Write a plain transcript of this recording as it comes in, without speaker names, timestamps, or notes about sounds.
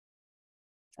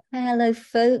Hello,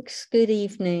 folks. Good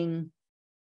evening.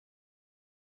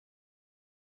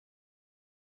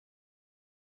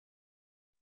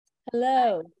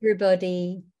 Hello,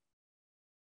 Everybody.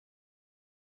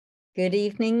 Good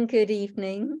evening. Good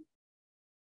evening.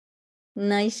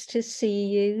 Nice to see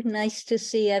you. Nice to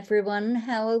see everyone.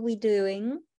 How are we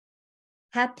doing?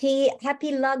 Happy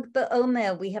Lag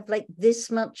BaOmer. We have like this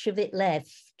much of it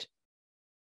left.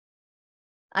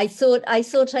 I thought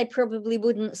I probably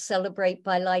wouldn't celebrate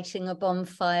by lighting a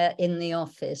bonfire in the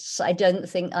office. I don't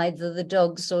think either the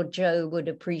dogs or Joe would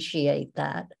appreciate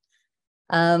that.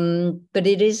 But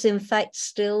it is in fact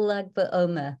still Lag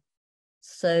BaOmer.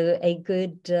 So a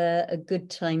good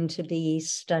time to be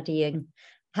studying.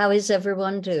 How is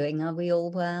everyone doing? Are we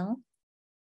all well?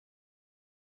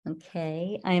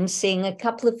 Okay, I am seeing a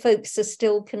couple of folks are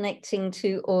still connecting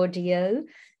to audio.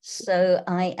 So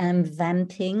I am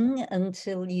vamping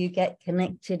until you get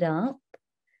connected up.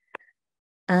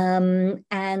 I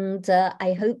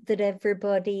hope that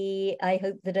everybody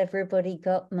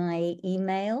got my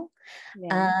email.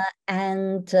 yeah.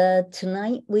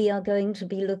 Tonight we are going to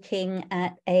be looking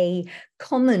at a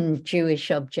common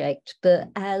Jewish object, but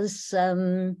as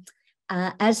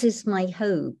is my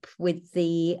hope with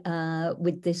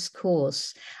this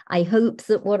course, I hope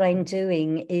that what I'm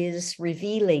doing is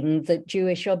revealing that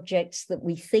Jewish objects that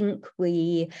we think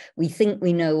we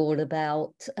know all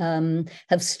about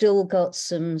have still got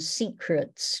some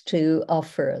secrets to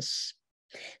offer us.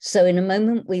 So in a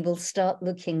moment, we will start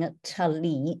looking at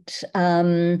Talit.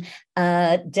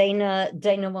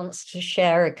 Dana wants to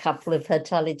share a couple of her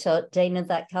Talitot. Dana,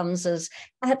 that comes as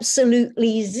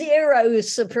absolutely zero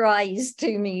surprise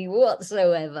to me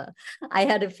whatsoever. I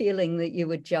had a feeling that you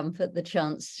would jump at the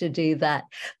chance to do that.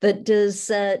 But does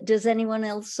anyone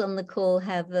else on the call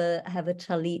have a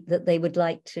Talit that they would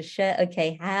like to share?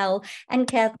 Okay, Hal and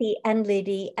Kathy and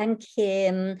Liddy and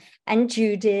Kim and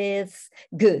Judith.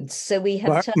 Good. So we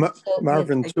have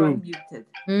Marvin too.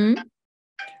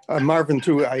 Marvin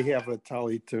too. I have a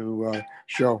tally to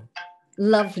show.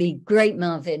 Lovely, great,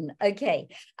 Marvin. Okay,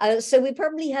 so we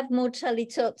probably have more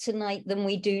Talitot tonight than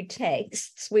we do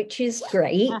texts, which is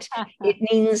great. It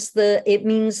means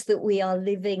that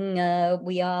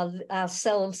we are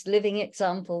ourselves living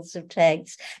examples of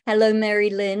texts. Hello, Mary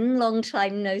Lynn, long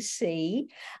time no see.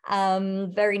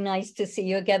 Very nice to see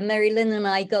you again. Mary Lynn and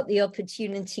I got the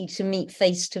opportunity to meet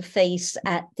face to face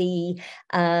at the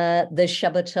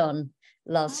Shabbaton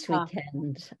last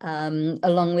weekend,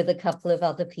 along with a couple of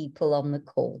other people on the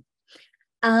call.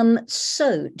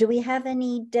 So do we have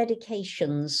any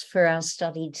dedications for our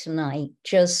study tonight?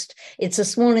 It's a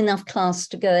small enough class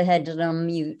to go ahead and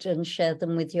unmute and share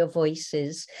them with your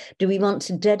voices. Do we want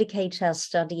to dedicate our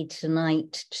study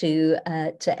tonight to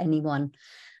anyone?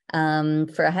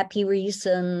 For a happy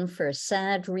reason, for a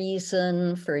sad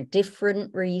reason, for a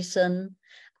different reason?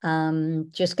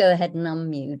 Just go ahead and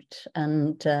unmute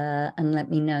and let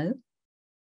me know,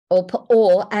 or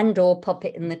pop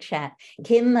it in the chat.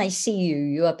 Kim, I see you.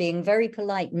 You are being very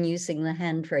polite and using the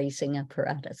hand raising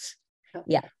apparatus.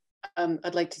 Yeah.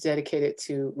 I'd like to dedicate it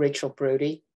to Rachel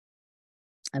Brody.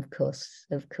 Of course.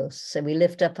 So we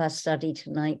lift up our study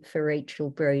tonight for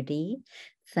Rachel Brody.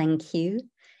 Thank you.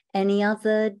 Any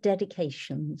other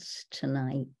dedications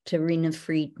tonight? To Rena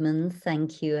Friedman.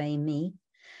 Thank you, Amy.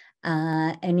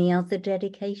 Any other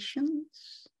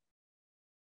dedications?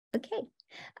 Okay,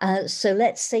 so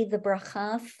let's say the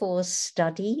bracha for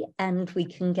study and we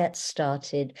can get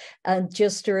started.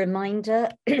 Just a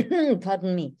reminder,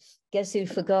 pardon me, guess who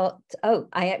forgot? Oh,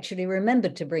 I actually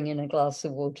remembered to bring in a glass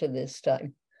of water this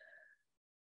time.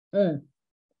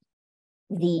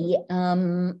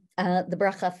 The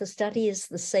bracha for study is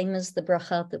the same as the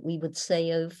bracha that we would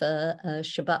say over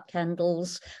Shabbat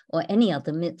candles or any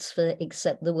other mitzvah,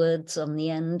 except the words on the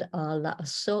end are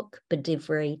la'asok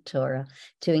b'divrei Torah,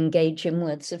 to engage in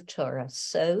words of Torah.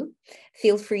 So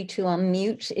feel free to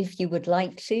unmute if you would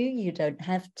like to. You don't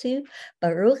have to.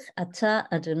 Baruch atah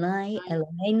Adonai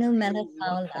Eloheinu melech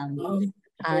haolam,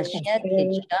 asher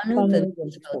kitshanu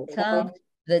b'mitzvotav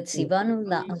v'tzivanu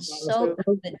la'asok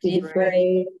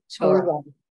b'divrei Torah.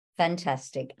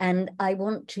 Fantastic. And I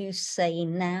want to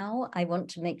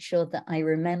make sure that I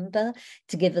remember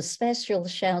to give a special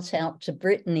shout out to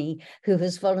Brittany, who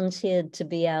has volunteered to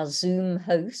be our Zoom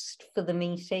host for the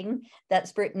meeting.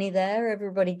 That's Brittany there.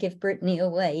 Everybody give Brittany a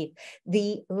wave.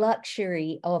 The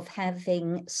luxury of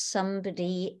having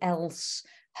somebody else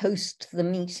host the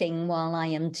meeting while I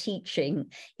am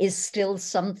teaching is still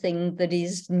something that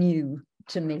is new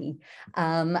to me,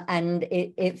 and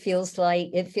it feels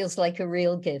like a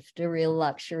real gift, a real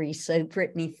luxury. So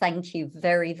Brittany, thank you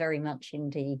very, very much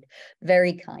indeed.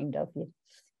 Very kind of you.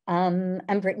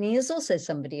 And Brittany is also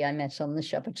somebody I met on the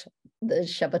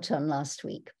Shabbaton last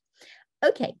week.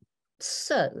 Okay,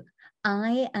 so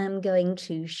I am going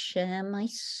to share my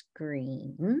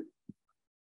screen.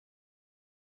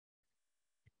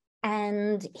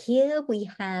 And here we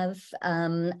have,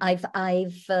 I've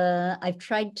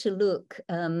tried to look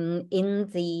in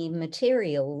the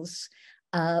materials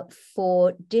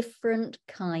for different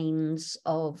kinds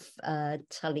of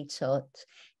talitot,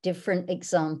 different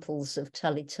examples of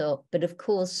talitot, but of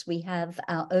course we have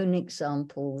our own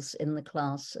examples in the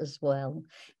class as well.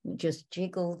 Just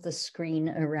jiggle the screen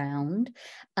around.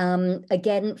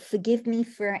 Again, forgive me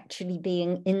for actually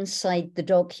being inside the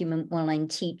document while I'm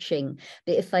teaching,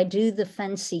 but if I do the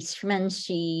fancy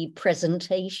schmancy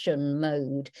presentation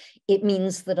mode, it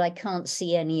means that I can't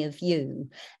see any of you.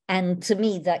 And to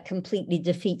me, that completely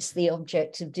defeats the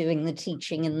object of doing the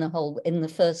teaching in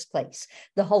the first place.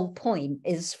 The whole point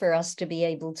is for us to be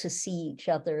able to see each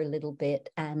other a little bit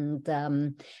and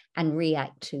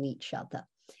react to each other.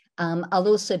 I'll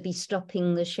also be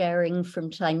stopping the sharing from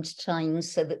time to time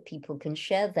so that people can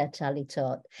share their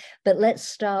talitot. But let's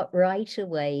start right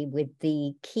away with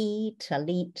the key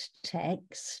talit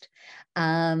text.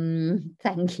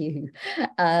 Thank you.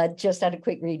 Just had a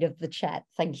quick read of the chat.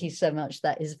 Thank you so much.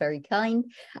 That is very kind.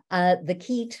 The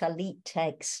key talit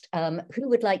text. Who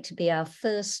would like to be our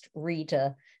first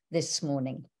reader this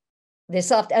morning?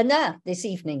 This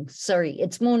evening. Sorry,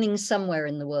 it's morning somewhere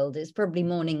in the world. It's probably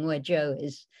morning where Joe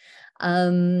is.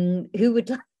 Who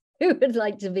would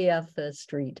like to be our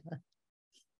first reader?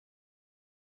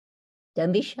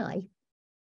 Don't be shy.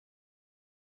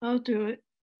 I'll do it.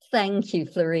 Thank you,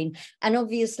 Florine. And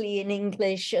obviously in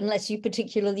English, unless you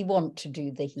particularly want to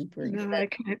do the Hebrew. No, I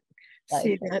can't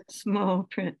see that small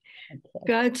print. Okay.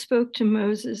 God spoke to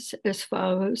Moses as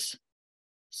follows.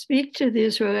 Speak to the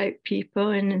Israelite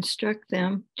people and instruct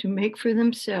them to make for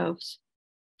themselves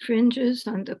fringes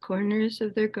on the corners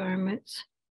of their garments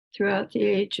throughout the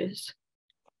ages.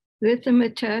 Let them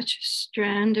attach a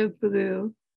strand of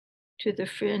blue to the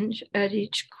fringe at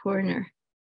each corner.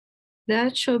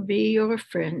 That shall be your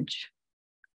fringe.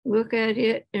 Look at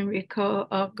it and recall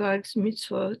all God's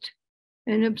mitzvot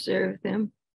and observe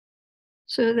them,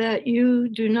 so that you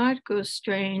do not go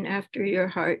straying after your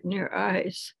heart and your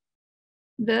eyes.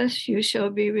 Thus you shall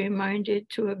be reminded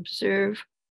to observe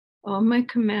all my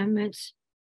commandments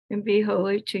and be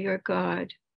holy to your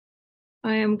God.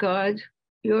 I am God,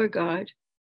 your God.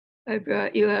 I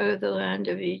brought you out of the land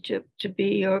of Egypt to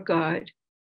be your God.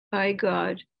 I,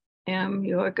 God, am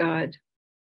your God.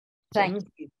 Thank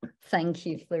you. Thank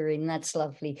you, Florine. That's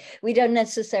lovely. We don't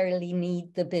necessarily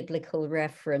need the biblical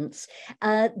reference.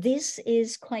 This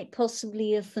is quite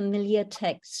possibly a familiar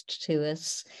text to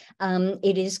us.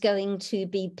 It is going to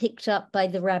be picked up by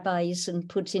the rabbis and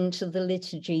put into the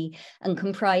liturgy and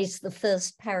comprise the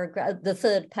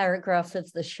third paragraph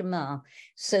of the Shema.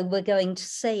 So we're going to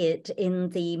say it in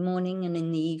the morning and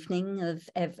in the evening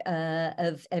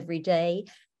of every day.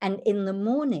 And in the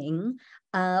morning,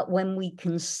 when we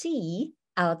can see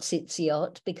our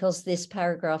tzitziot, because this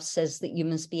paragraph says that you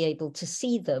must be able to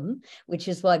see them, which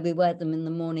is why we wear them in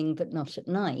the morning but not at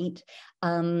night,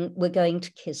 we're going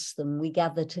to kiss them. We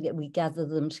gather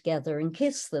them together and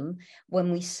kiss them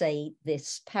when we say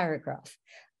this paragraph.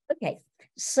 Okay.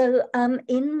 So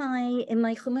in my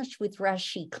Chumash with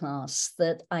Rashi class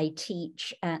that I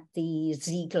teach at the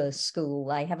Ziegler School,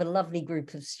 I have a lovely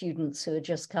group of students who are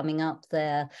just coming up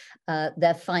their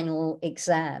final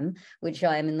exam, which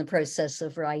I am in the process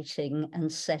of writing and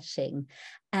setting.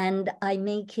 And I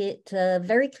make it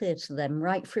very clear to them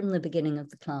right from the beginning of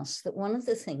the class that one of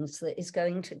the things that is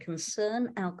going to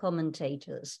concern our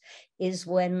commentators is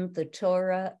when the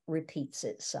Torah repeats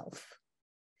itself.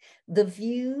 The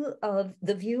view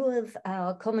of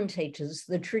our commentators,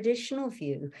 the traditional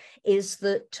view, is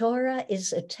that Torah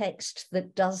is a text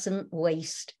that doesn't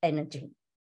waste energy.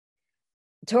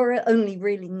 Torah only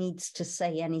really needs to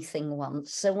say anything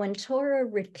once. So when Torah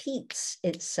repeats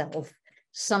itself,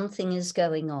 something is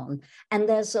going on. And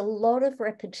there's a lot of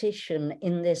repetition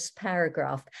in this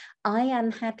paragraph. I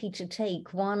am happy to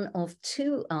take one of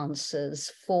two answers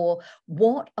for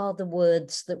what are the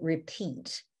words that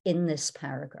repeat in this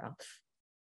paragraph.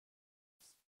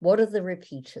 What are the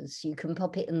repeaters? You can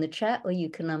pop it in the chat or you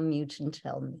can unmute and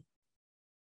tell me.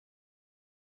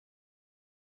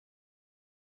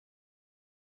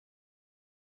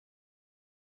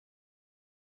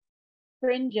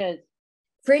 Fringes.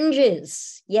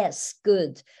 Fringes, yes,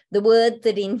 good. The word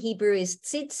that in Hebrew is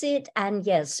tzitzit, and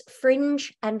yes,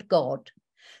 fringe and God.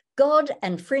 God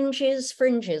and fringes,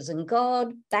 fringes and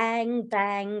God, bang,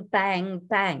 bang, bang,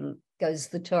 bang. goes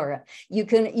the Torah. You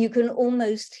can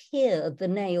almost hear the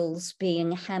nails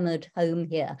being hammered home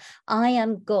here. I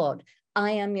am God.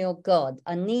 I am your God.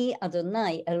 Ani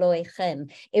Adonai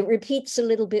Elohechem. It repeats a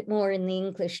little bit more in the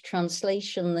English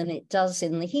translation than it does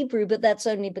in the Hebrew, but that's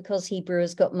only because Hebrew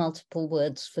has got multiple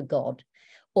words for God,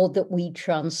 or that we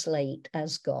translate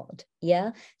as God.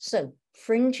 Yeah. So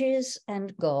fringes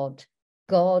and God,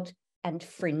 God and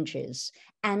fringes.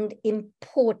 And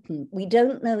important, we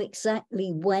don't know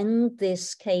exactly when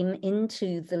this came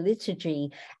into the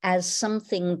liturgy as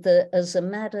something that, as a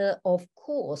matter of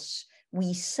course,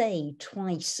 we say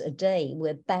twice a day.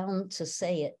 We're bound to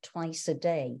say it twice a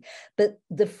day. But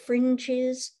the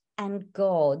fringes and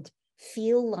God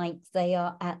feel like they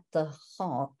are at the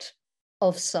heart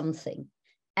of something,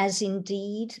 as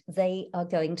indeed they are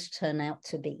going to turn out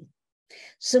to be.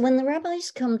 So when the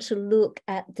rabbis come to look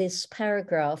at this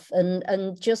paragraph,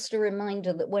 and just a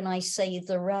reminder that when I say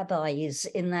the rabbis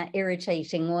in that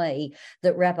irritating way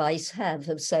that rabbis have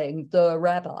of saying the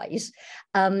rabbis,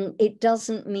 it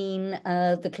doesn't mean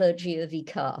the clergy of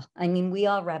Ikar. I mean, we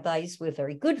are rabbis, we're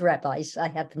very good rabbis, I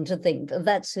happen to think, but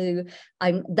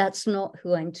that's not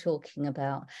who I'm talking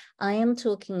about. I am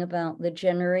talking about the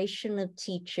generation of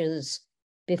teachers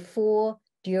before,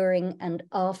 during, and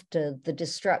after the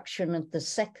destruction of the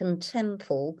Second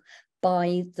Temple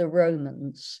by the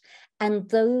Romans. And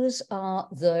those are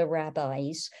the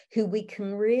rabbis who we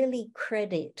can really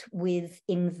credit with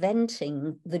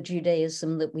inventing the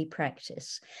Judaism that we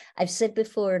practice. I've said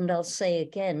before, and I'll say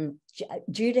again,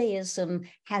 Judaism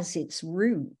has its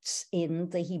roots in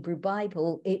the Hebrew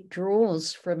Bible. It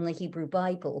draws from the Hebrew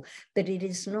Bible, but it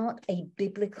is not a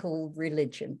biblical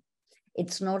religion.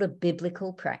 It's not a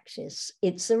biblical practice.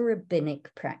 It's a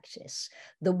rabbinic practice.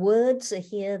 The words are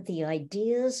here, the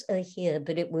ideas are here,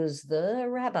 but it was the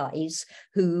rabbis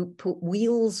who put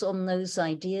wheels on those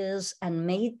ideas and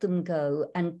made them go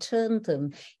and turned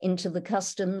them into the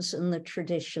customs and the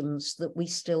traditions that we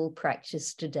still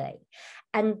practice today.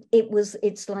 And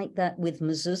it's like that with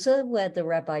mezuzah, where the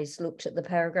rabbis looked at the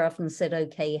paragraph and said,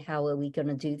 okay, how are we going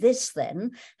to do this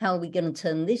then? How are we going to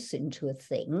turn this into a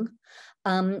thing?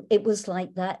 It was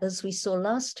like that, as we saw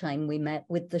last time we met,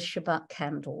 with the Shabbat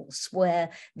candles,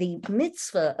 where the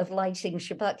mitzvah of lighting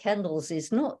Shabbat candles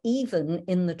is not even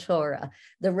in the Torah.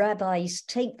 The rabbis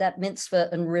take that mitzvah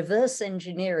and reverse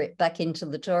engineer it back into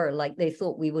the Torah, like they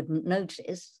thought we wouldn't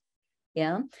notice.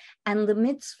 Yeah, and the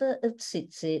mitzvah of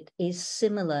tzitzit is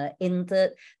similar in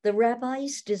that the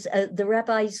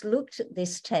rabbis looked at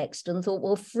this text and thought,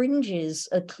 well, fringes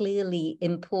are clearly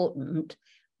important.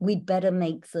 We'd better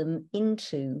make them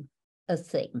into a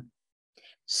thing.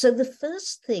 So the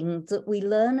first thing that we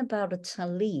learn about a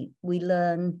talit, we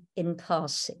learn in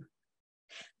passing.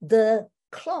 The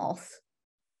cloth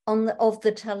of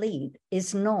the talit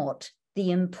is not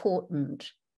the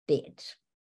important bit,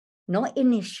 not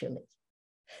initially.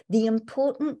 The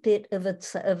important bit of a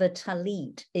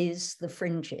talit is the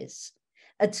fringes.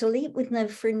 A talit with no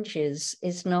fringes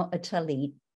is not a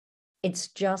talit. It's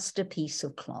just a piece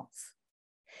of cloth.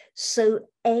 So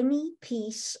any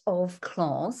piece of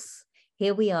cloth,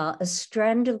 here we are, a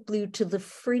strand of blue to the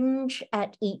fringe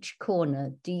at each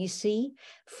corner. Do you see?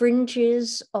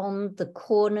 Fringes on the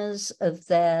corners of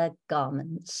their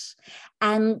garments.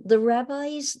 And the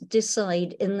rabbis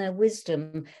decide in their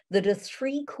wisdom that a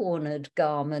three-cornered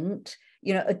garment,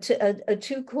 a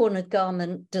two-cornered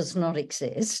garment does not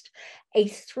exist. A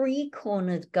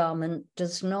three-cornered garment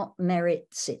does not merit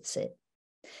tzitzit.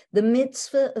 The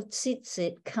mitzvah of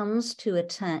tzitzit comes to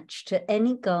attach to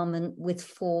any garment with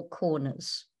four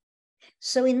corners.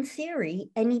 So in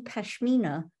theory, any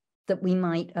pashmina that we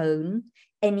might own,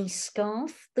 any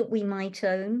scarf that we might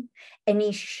own,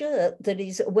 any shirt that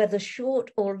is, whether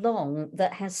short or long,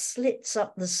 that has slits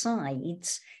up the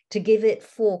sides to give it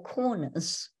four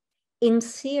corners, in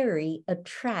theory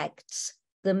attracts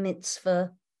the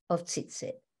mitzvah of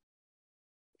tzitzit.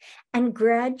 And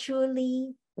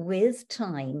gradually, with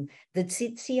time, the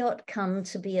tzitziot come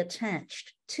to be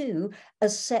attached to a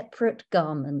separate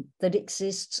garment that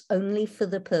exists only for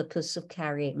the purpose of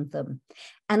carrying them.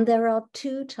 And there are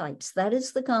two types. That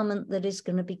is the garment that is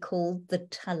going to be called the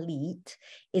talit.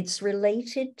 It's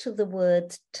related to the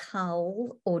word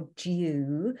tal or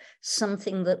dew,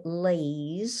 something that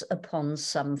lays upon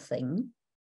something.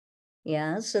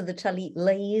 Yeah, so the talit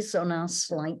lays on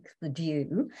us like the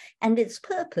dew, and its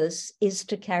purpose is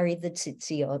to carry the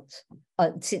tzitziot.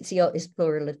 Tzitziot is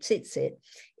plural of tzitzit.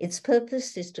 Its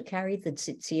purpose is to carry the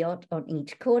tzitziot on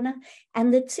each corner,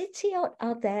 and the tzitziot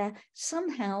are there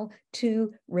somehow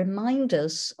to remind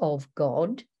us of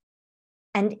God,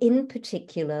 and in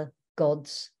particular,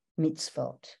 God's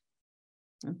mitzvot.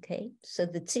 Okay, so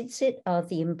the tzitzit are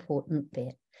the important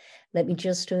bit. Let me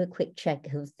just do a quick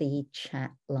check of the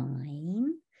chat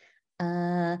line.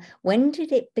 When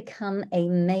did it become a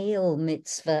male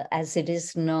mitzvah as it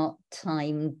is not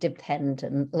time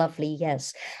dependent? Lovely,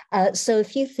 yes. So a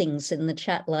few things in the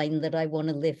chat line that I want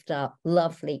to lift up.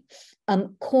 Lovely.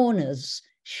 Corners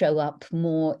show up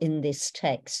more in this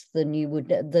text than you would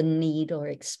need or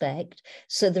expect.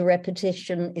 So the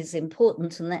repetition is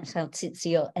important, and that's how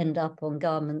tzitziot end up on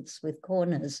garments with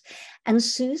corners. And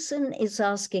Susan is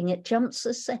asking, it jumps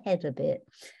us ahead a bit,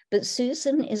 but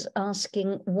Susan is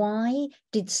asking, why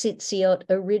did tzitziot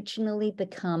originally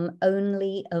become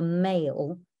only a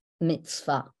male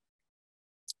mitzvah?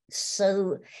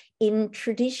 So in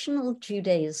traditional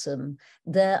Judaism,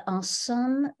 there are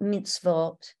some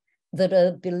mitzvot that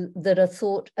are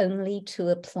thought only to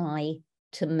apply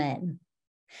to men.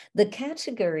 The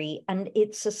category, and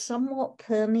it's a somewhat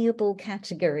permeable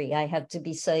category, I have to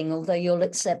be saying, although you'll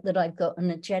accept that I've got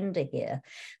an agenda here.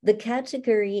 The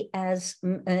category is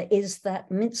that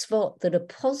mitzvot that are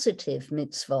positive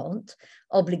mitzvot,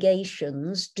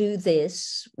 obligations, do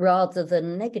this, rather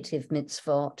than negative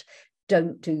mitzvot,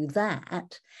 don't do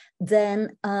that.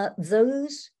 Then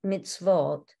those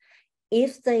mitzvot,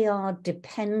 if they are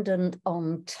dependent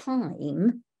on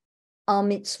time, are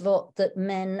mitzvot that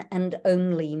men and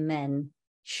only men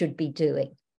should be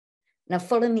doing. Now,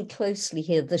 follow me closely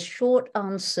here. The short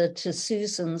answer to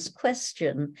Susan's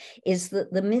question is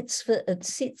that the mitzvah of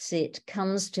tzitzit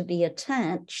comes to be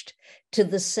attached to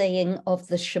the saying of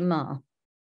the Shema.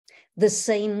 The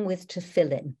same with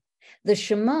tefillin. The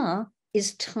Shema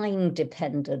is time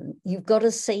dependent. You've got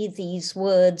to say these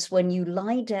words when you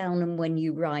lie down and when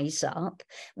you rise up,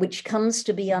 which comes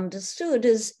to be understood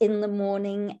as in the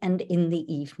morning and in the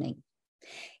evening.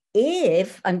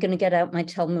 If, I'm going to get out my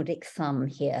Talmudic thumb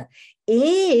here,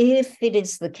 if it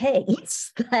is the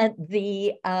case that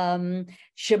the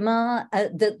Shema,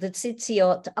 that the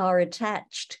tzitziot are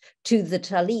attached to the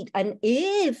talit, and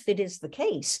if it is the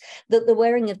case that the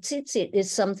wearing of tzitzit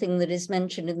is something that is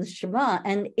mentioned in the Shema,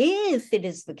 and if it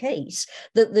is the case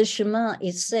that the Shema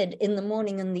is said in the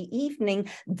morning and the evening,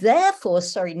 therefore,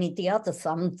 sorry, need the other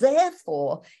thumb,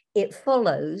 therefore it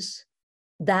follows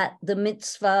that the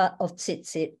mitzvah of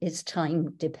tzitzit is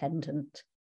time dependent.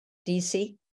 Do you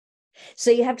see?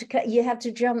 So you have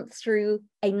to jump through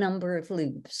a number of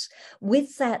loops.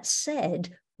 With that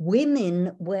said,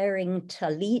 women wearing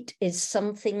talit is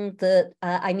something that,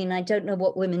 I mean, I don't know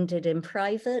what women did in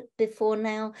private before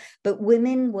now, but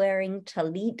women wearing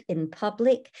talit in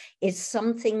public is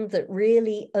something that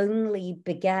really only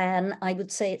began, I would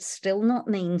say it's still not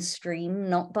mainstream,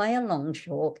 not by a long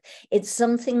chalk. It's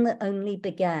something that only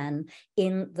began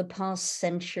in the past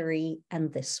century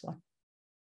and this one.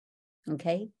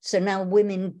 Okay, so now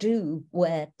women do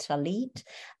wear talit,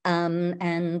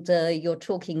 and you're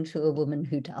talking to a woman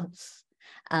who does.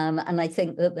 And I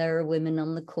think that there are women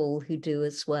on the call who do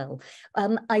as well.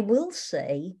 I will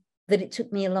say that it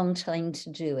took me a long time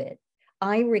to do it.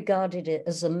 I regarded it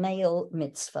as a male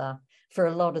mitzvah for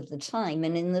a lot of the time.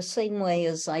 And in the same way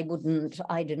as I wouldn't,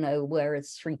 I don't know, wear a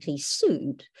three-piece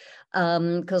suit,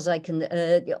 because I can,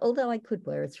 although I could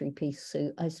wear a three-piece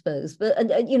suit, I suppose.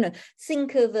 But, you know,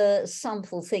 think of a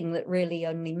sample thing that really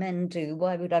only men do.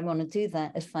 Why would I want to do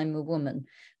that if I'm a woman?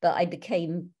 But I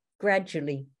became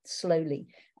gradually, slowly,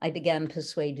 I became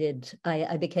persuaded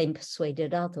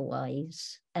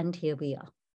otherwise. And here we are.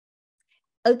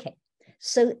 Okay.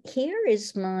 So here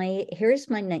is my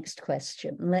next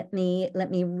question. Let me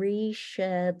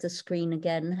reshare the screen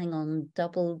again. Hang on,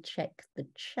 double check the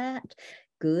chat.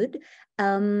 Good.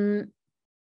 Here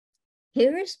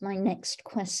is my next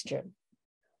question.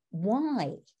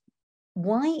 Why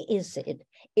is it,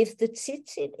 if the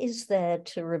tzitzit is there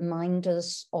to remind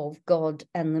us of God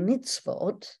and the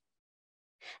mitzvot,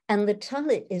 and the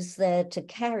talit is there to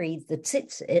carry the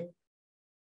tzitzit,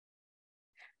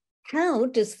 how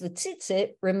does the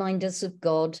tzitzit remind us of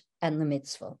God and the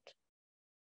mitzvot?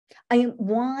 I mean,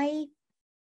 why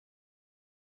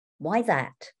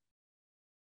that?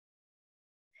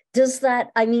 Does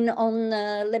that, I mean,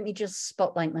 let me just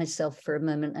spotlight myself for a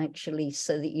moment, actually,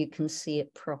 so that you can see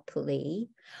it properly.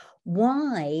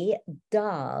 Why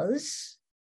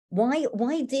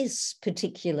this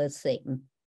particular thing?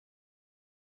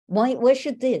 Why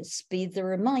should this be the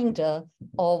reminder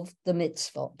of the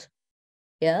mitzvot?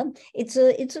 Yeah, it's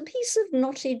a piece of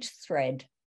knotted thread.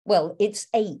 Well, it's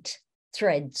 8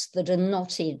 threads that are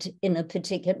knotted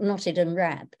and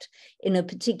wrapped in a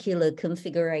particular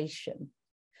configuration.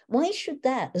 Why should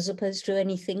that, as opposed to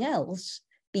anything else,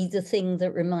 be the thing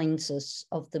that reminds us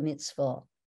of the mitzvah?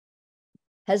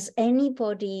 Has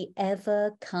anybody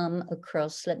ever come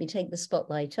across, let me take the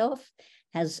spotlight off.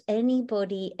 Has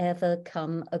anybody ever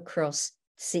come across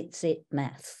tzitzit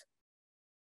math?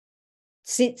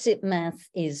 Tzitzit math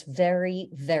is very,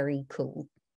 very cool.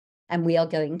 And we are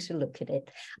going to look at it.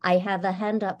 I have a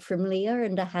hand up from Leah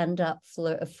and a hand up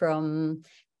from,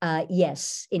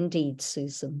 yes, indeed,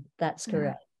 Susan, that's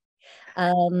correct.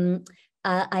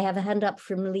 I have a hand up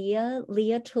from Leah.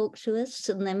 Leah, talk to us,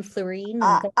 and then Florine.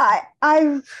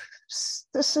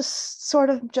 This is sort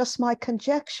of just my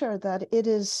conjecture that it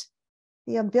is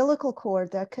the umbilical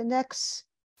cord that connects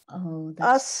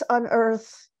us on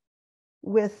earth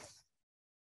with,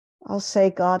 I'll say,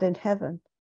 God in heaven.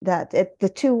 That the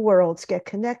two worlds get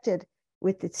connected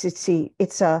with the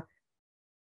tzitzit.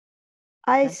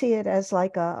 I see it as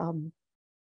like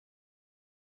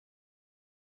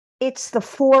it's the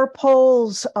four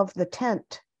poles of the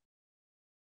tent,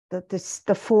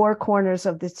 the four corners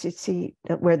of the tzitzit,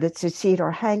 where the tzitzit are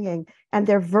hanging, and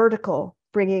they're vertical,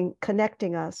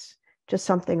 connecting us to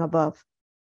something above.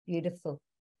 Beautiful.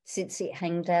 Tzitzit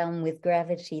hang down with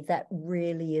gravity. That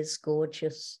really is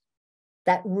gorgeous.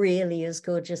 That really is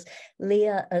gorgeous.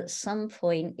 Leah, at some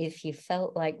point, if you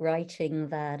felt like writing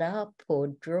that up or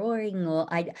drawing, or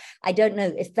I don't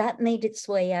know, if that made its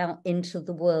way out into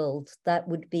the world, that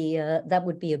would be a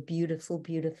beautiful,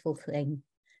 beautiful thing.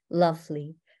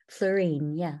 Lovely.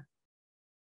 Florine, yeah.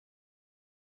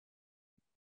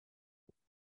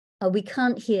 Oh, we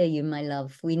can't hear you, my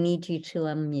love. We need you to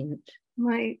unmute.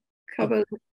 My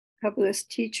Kabbalist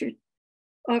teacher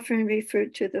often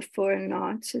referred to the four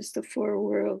knots as the four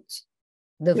worlds.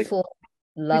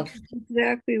 Love.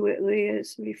 Exactly what Leah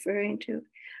is referring to.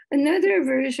 Another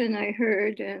version I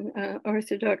heard in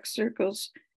Orthodox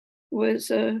circles was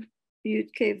Yudke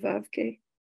Vavke.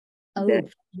 Oh,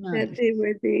 that nice. they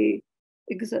were the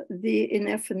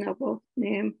ineffable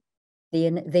name.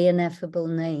 The ineffable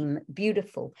name.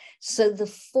 Beautiful. So the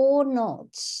four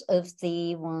knots of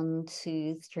the 1,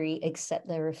 2, 3, except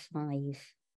there are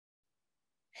 5.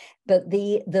 But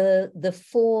the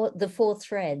four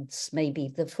threads,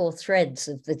 maybe the 4 threads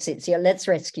of the tzitzit. Let's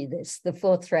rescue this. The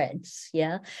 4 threads,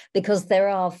 yeah, because there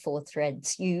are 4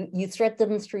 threads. You thread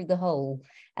them through the hole,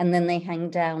 and then they hang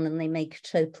down, and they make a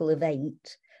total of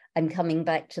 8. I'm coming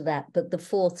back to that, but the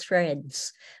 4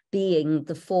 threads being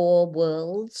the 4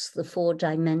 worlds, the 4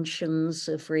 dimensions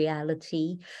of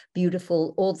reality,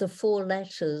 beautiful, or the 4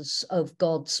 letters of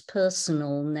God's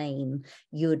personal name,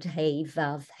 Yud He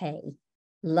Vav He.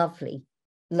 Lovely,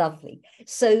 lovely.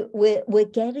 So we're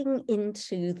getting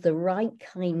into the right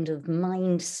kind of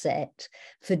mindset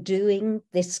for doing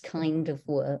this kind of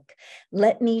work.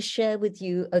 Let me share with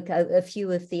you a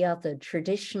few of the other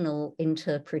traditional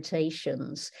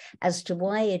interpretations as to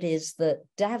why it is that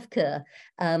Davka,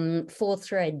 4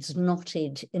 threads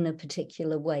knotted in a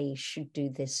particular way, should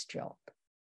do this job.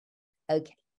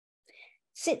 Okay,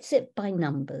 tzitzit by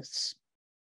numbers.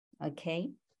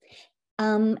 Okay.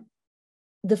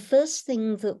 The first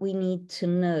thing that we need to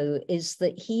know is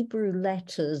that Hebrew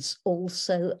letters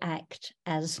also act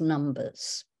as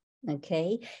numbers,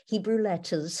 okay? Hebrew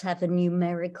letters have a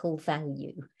numerical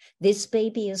value. This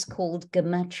baby is called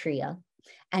gematria,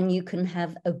 and you can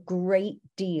have a great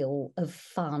deal of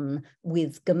fun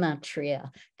with gematria,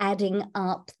 adding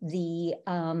up the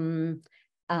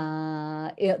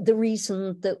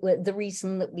reason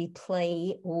that we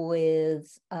play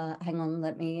with, hang on,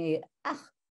 let me,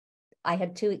 I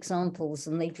had 2 examples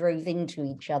and they drove into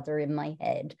each other in my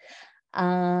head.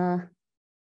 I'll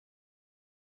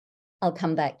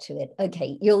come back to it.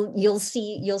 Okay, you'll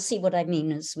see what I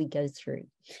mean as we go through.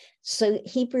 So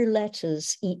Hebrew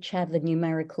letters each have a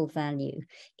numerical value.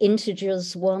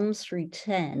 Integers 1 through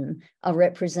 10 are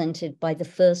represented by the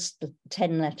first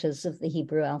 10 letters of the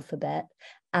Hebrew alphabet,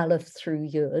 Aleph through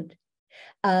Yud.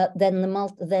 Then the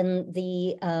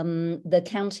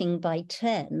counting by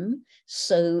 10,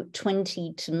 so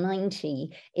 20 to 90,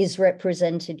 is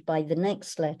represented by the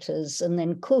next letters, and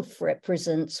then Kuf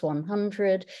represents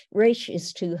 100, Resh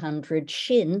is 200,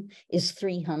 Shin is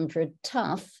 300,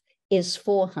 Taf is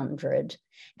 400.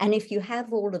 And if you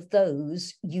have all of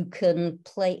those, you can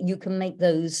make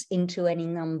those into any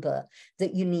number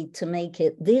that you need to make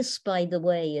it. This, by the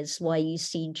way, is why you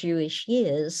see Jewish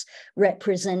years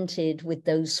represented with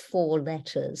those 4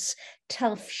 letters.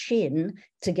 Taf Shin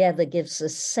together gives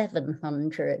us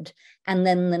 700. And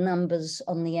then the numbers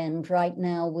on the end. Right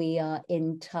now we are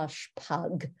in Tash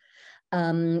Pug,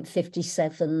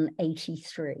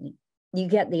 5783. You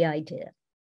get the idea,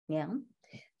 yeah?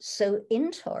 So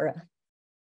in Torah,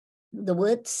 the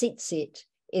word tzitzit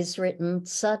is written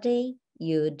tzadeh,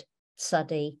 yud,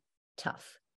 tzadeh,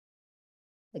 taf.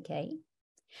 Okay.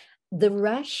 the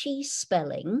Rashi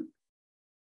spelling,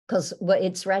 because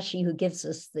it's Rashi who gives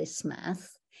us this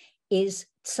math, is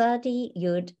tzadi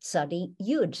yud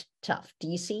taf. Do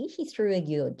you see? He threw a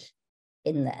yud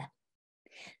in there.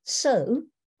 So,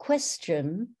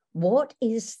 question, what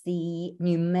is the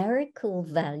numerical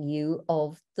value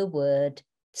of the word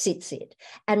tzitzit?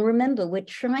 And remember, we're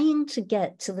trying to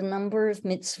get to the number of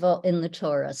mitzvot in the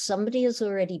Torah. Somebody has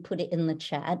already put it in the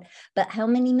chat, but how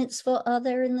many mitzvot are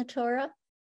there in the Torah?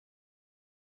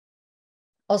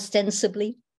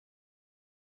 Ostensibly?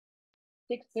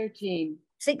 613.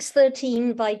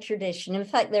 613 by tradition. In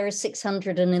fact, there are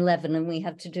 611 and we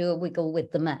have to do a wiggle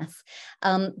with the math.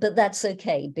 But that's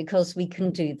okay because we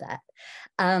can do that.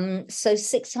 So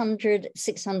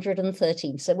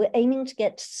 613. So we're aiming to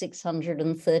get to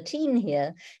 613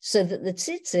 here so that the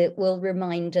tzitzit will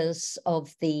remind us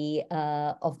of the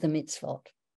mitzvot.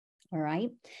 All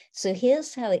right, so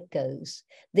here's how it goes.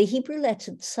 The Hebrew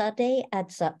letter tzadeh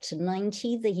adds up to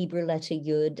 90. The Hebrew letter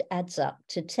yud adds up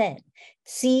to 10.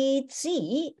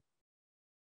 Tzitzit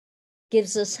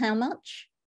gives us how much?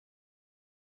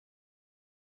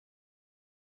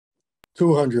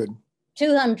 200.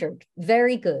 200,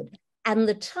 very good. And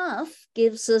the taf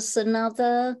gives us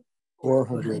another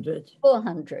 400.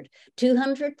 400.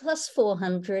 200 plus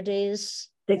 400 is?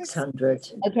 600.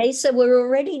 Okay, so we're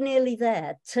already nearly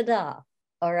there. Ta-da.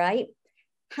 All right.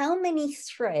 How many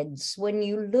threads, when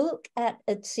you look at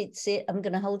a tzitzit, I'm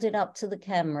going to hold it up to the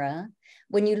camera.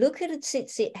 When you look at a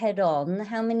tzitzit head on,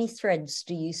 how many threads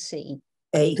do you see?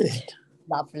 8.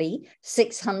 Lovely.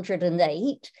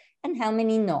 608. And how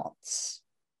many knots?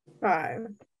 5.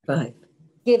 5.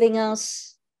 Giving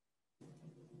us?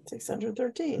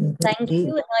 613. Thank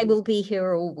you, and I will be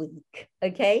here all week.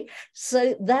 Okay,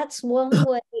 so that's one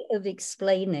way of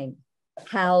explaining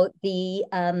how the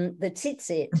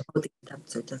tzitzit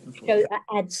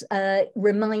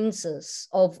reminds us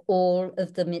of all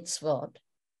of the mitzvot,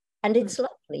 and it's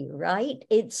lovely, right?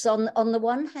 It's on the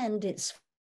one hand, it's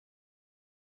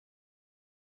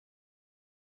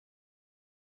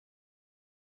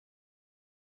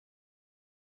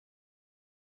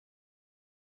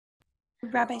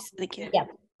Rabbi, thank you. yeah.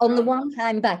 On the one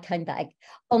hand, I'm back.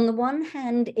 On the one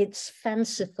hand, it's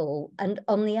fanciful, and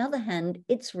on the other hand,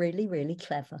 it's really, really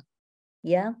clever.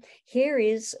 Yeah, here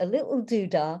is a little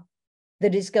doodah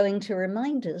that is going to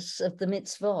remind us of the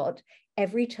mitzvot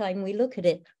every time we look at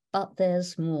it, but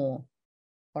there's more.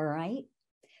 All right,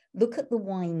 look at the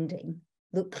winding.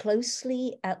 Look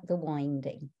closely at the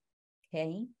winding.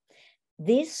 Okay,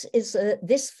 this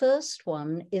first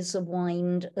one is a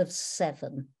wind of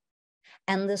 7.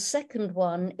 And the second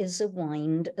one is a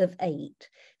wind of 8.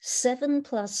 7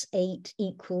 plus 8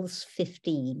 equals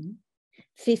 15.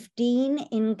 15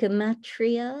 in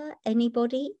gematria,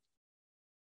 anybody?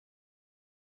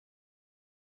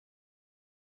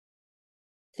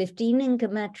 15 in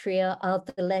gematria are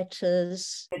the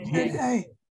letters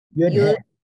Yud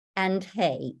and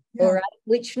Hey, all right,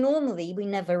 which normally we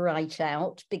never write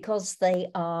out because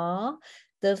they are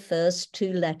the first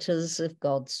 2 letters of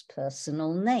God's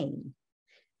personal name.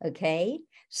 Okay,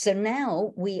 so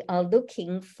now we are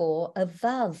looking for a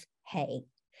Vav Hey.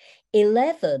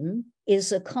 11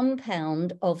 is a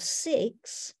compound of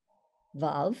 6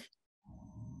 Vav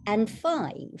and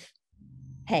 5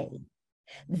 Hey.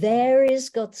 There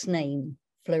is God's name,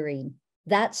 Florine.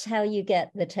 That's how you get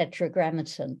the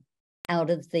tetragrammaton out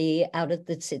of the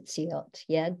tzitziot,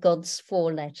 yeah, God's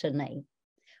 4-letter name.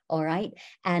 All right,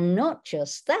 and not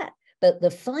just that, but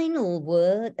the final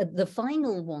word, the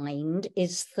final wind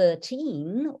is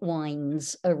 13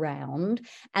 winds around,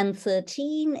 and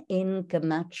 13 in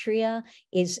gematria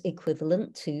is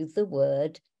equivalent to the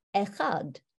word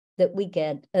echad that we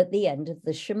get at the end of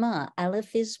the Shema.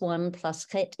 Aleph is 1 plus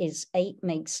chet is 8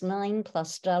 makes 9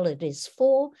 plus dalet is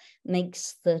 4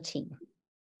 makes 13.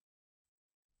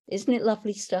 Isn't it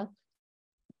lovely stuff?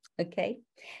 Okay,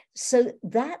 so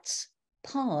that's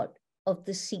part of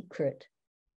the secret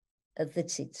of the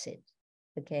tzitzit,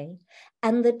 okay?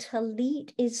 And the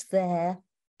talit is there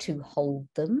to hold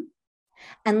them,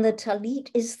 and the talit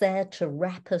is there to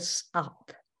wrap us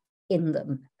up in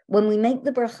them. When we make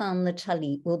the bracha on the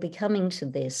talit, we'll be coming to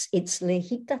this. It's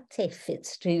lehitatef,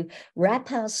 it's to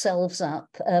wrap ourselves up.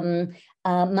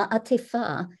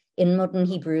 Ma'atefa in modern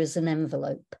Hebrew is an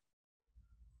envelope.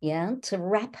 Yeah, to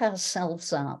wrap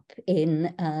ourselves up in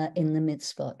the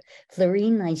mitzvot.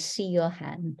 Florine, I see your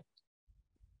hand.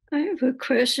 I have a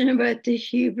question about the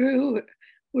Hebrew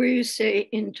where you say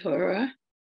in Torah.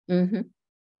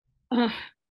 Mm-hmm.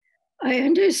 I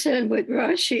understand what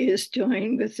Rashi is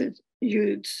doing with the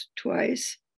yuds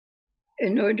twice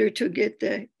in order to get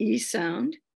the E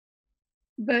sound.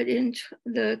 But in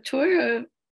the Torah,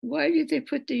 why did they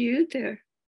put the yud there?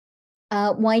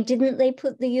 Why didn't they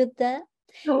put the yud there?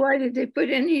 No, why did they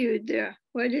put any yud there?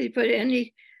 Why did they put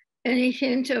any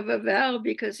hint of a vowel?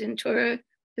 Because in Torah,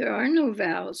 there are no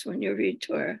vowels when you read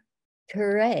Torah.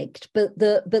 Correct, but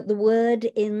the word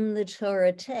in the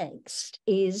Torah text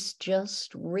is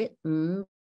just written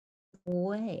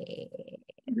away.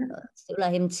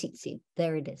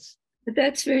 There it is. But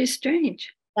that's very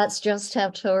strange. That's just how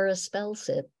Torah spells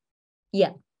it.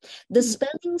 Yeah. The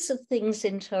spellings of things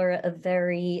in Torah are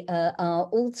very, are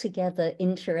altogether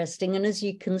interesting. And as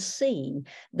you can see,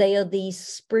 they are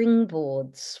these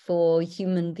springboards for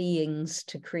human beings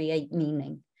to create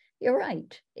meaning. You're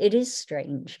right. It is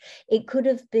strange. It could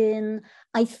have been,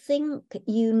 I think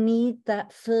you need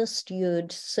that first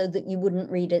yud so that you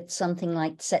wouldn't read it something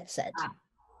like tzetzet.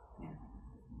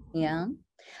 Yeah.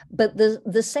 But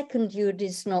the second yud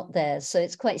is not there, so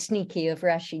it's quite sneaky of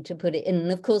Rashi to put it in.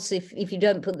 And of course, if you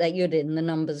don't put that yud in, the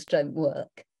numbers don't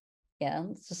work. Yeah,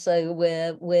 so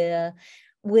we're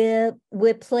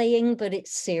playing, but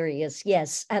it's serious.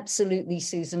 Yes, absolutely,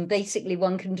 Susan. Basically,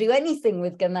 one can do anything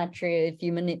with gematria if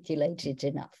you manipulate it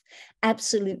enough.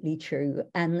 Absolutely true,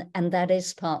 and that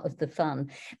is part of the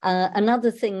fun.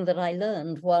 Another thing that I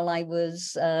learned while I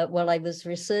was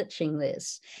researching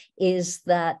this is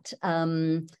that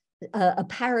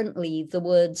apparently the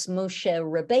words Moshe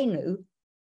Rabbeinu,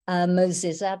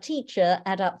 Moses, our teacher,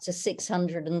 add up to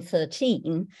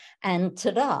 613, and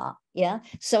ta-da, yeah?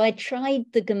 So I tried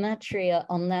the gematria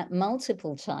on that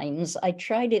multiple times. I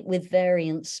tried it with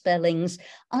variant spellings.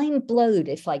 I'm blowed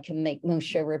if I can make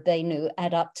Moshe Rabbeinu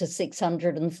add up to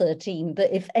 613,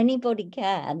 but if anybody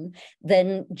can,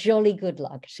 then jolly good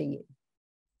luck to you.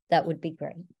 That would be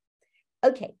great.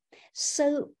 Okay,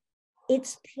 so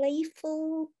it's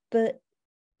playful, but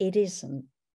it isn't.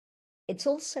 It's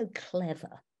also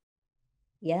clever.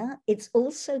 Yeah, it's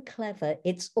also clever.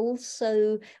 It's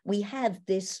also, we have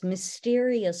this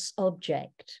mysterious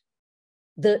object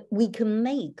that we can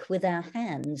make with our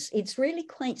hands. It's really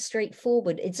quite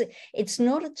straightforward. It's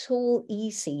not at all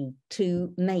easy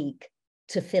to make,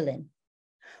 to fill in.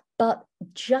 But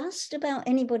just about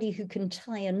anybody who can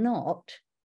tie a knot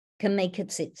can make a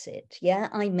tzitzit. Yeah,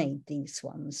 I made these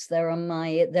ones. They're on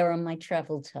my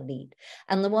travel talit,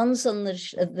 and the ones on the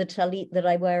talit that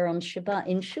I wear on Shabbat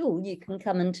in shul, you can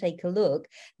come and take a look.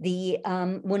 The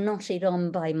were knotted on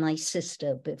by my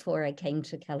sister before I came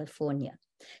to California.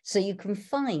 So you can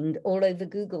find all over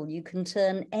Google. You can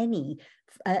turn any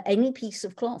piece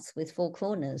of cloth with four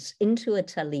corners into a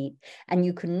talit, and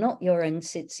you can knot your own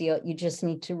tzitziot. You just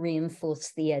need to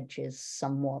reinforce the edges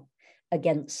somewhat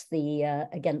against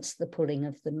the pulling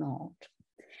of the knot.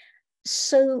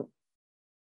 So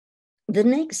the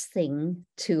next thing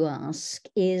to ask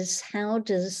is, how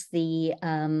does the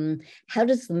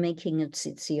making of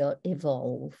tzitziot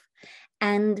evolve?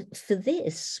 And for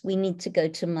this, we need to go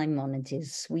to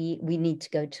Maimonides. We need to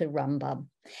go to Rambam.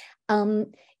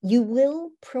 You will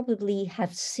probably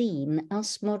have seen,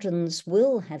 us moderns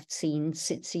will have seen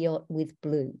tzitziot with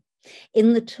blue.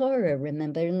 In the Torah,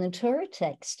 remember, in the Torah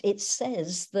text, it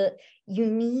says that you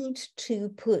need to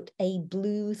put a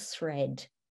blue thread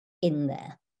in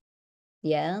there.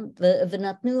 Yeah,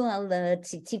 v'natnu al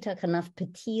tzitzita kanaf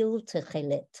petil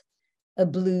techelet, a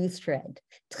blue thread.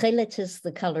 Techelet is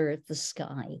the color of the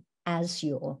sky,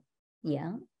 azure.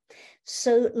 Yeah.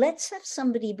 So let's have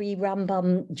somebody be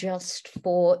Rambam just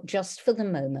for the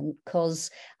moment,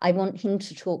 because I want him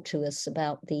to talk to us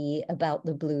about the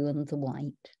blue and the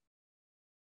white.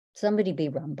 Somebody be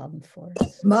Rambam for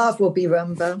us. Marv will be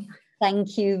Rambam.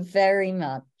 Thank you very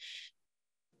much.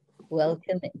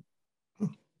 Welcome in.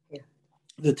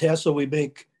 The tassel we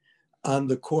make on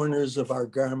the corners of our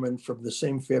garment from the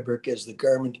same fabric as the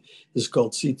garment is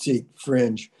called tzitzit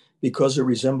fringe, because it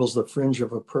resembles the fringe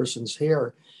of a person's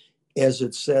hair. As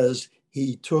it says,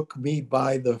 he took me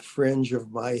by the fringe of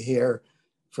my hair,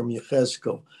 from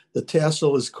Yechezkel. The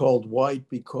tassel is called white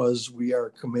because we are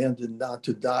commanded not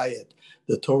to dye it.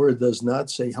 The Torah does not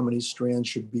say how many strands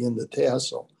should be in the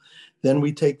tassel. Then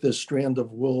we take the strand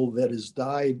of wool that is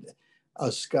dyed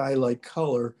a sky-like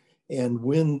color and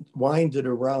wind it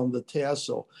around the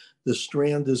tassel. The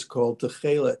strand is called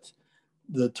techelet.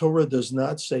 The Torah does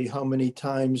not say how many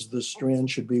times the strand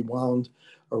should be wound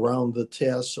around the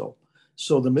tassel.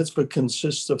 So the mitzvah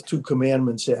consists of two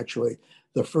commandments, actually.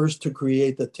 The first to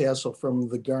create the tassel from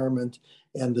the garment,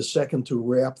 and the second to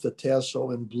wrap the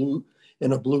tassel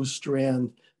in a blue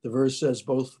strand. The verse says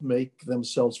both make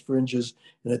themselves fringes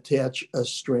and attach a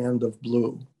strand of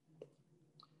blue.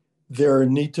 There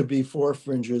need to be 4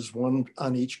 fringes, one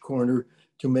on each corner,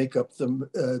 to make up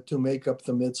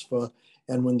the mitzvah,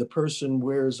 And when the person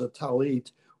wears a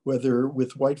talit, whether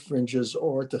with white fringes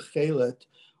or techelet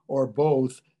or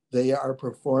both, they are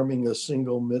performing a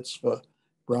single mitzvah.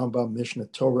 Rambam Mishnah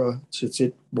Torah,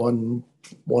 Tzitzit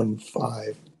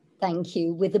 1:15. Thank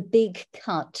you. With a big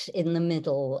cut in the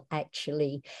middle,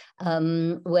 actually,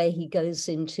 where he goes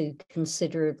into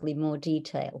considerably more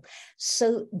detail.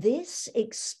 So this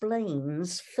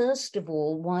explains, first of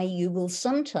all, why you will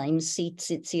sometimes see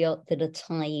tzitziot that are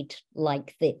tied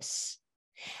like this.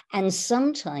 And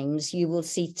sometimes you will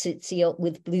see tzitziot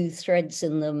with blue threads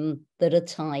in them that are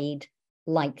tied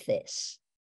like this.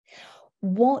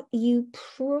 What you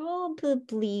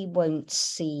probably won't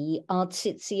see are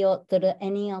tzitziot that are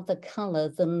any other color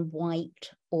than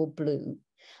white or blue.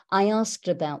 I asked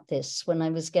about this when I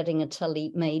was getting a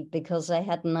talit made because I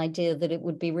had an idea that it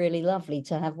would be really lovely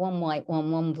to have one white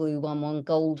one, one blue one, one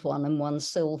gold one, and one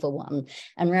silver one.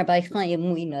 And Rabbi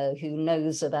Chaim Wiener, who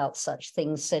knows about such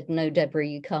things, said, no, Deborah,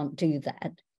 you can't do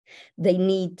that. They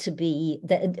need to be,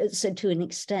 so to an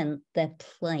extent, they're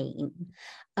plain.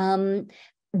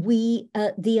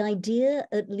 The idea,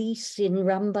 at least in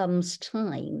Rambam's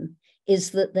time,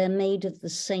 is that they're made of the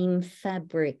same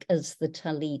fabric as the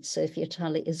talit. So if your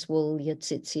talit is wool, your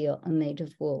tzitziot are made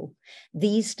of wool.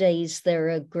 These days, there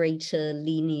are greater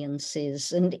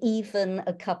leniencies. And even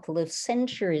a couple of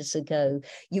centuries ago,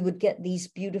 you would get these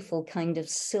beautiful kind of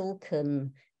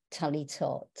silken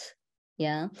talitot.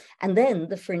 Yeah. And then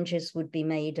the fringes would be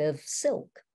made of silk.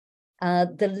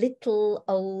 The little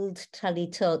old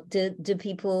talitot,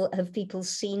 have people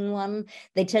seen one?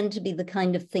 They tend to be the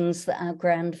kind of things that our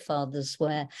grandfathers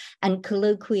wear. And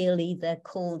colloquially, they're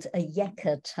called a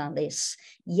yekka talis.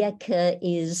 Yekka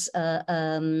is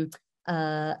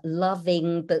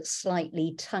loving but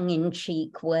slightly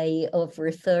tongue-in-cheek way of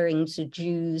referring to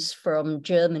Jews from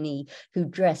Germany who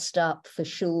dressed up for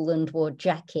shul and wore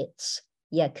jackets,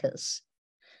 yekkas.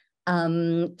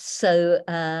 You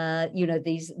know,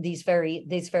 these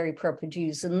very proper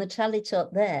Jews, and the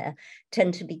talitot there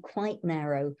tend to be quite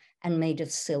narrow and made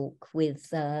of silk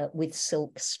with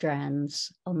silk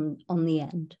strands on the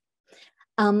end.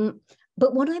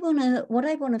 But what I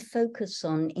want to focus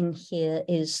on in here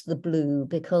is the blue,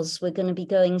 because we're going to be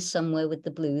going somewhere with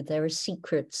the blue. There are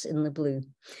secrets in the blue.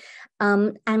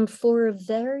 And for a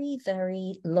very,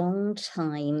 very long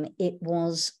time, it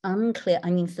was unclear, I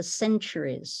mean, for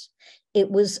centuries, it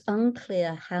was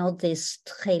unclear how this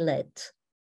tchelet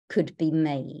could be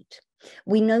made.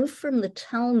 We know from the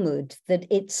Talmud that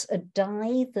it's a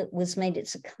dye that was made,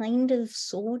 it's a kind of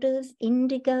sort of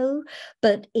indigo,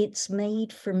 but it's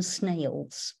made from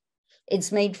snails.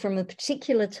 It's made from a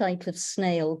particular type of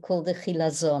snail called the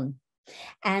chilazon.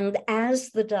 And as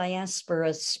the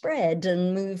diaspora spread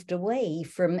and moved away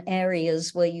from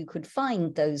areas where you could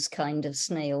find those kind of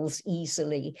snails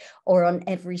easily or on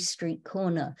every street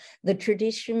corner, the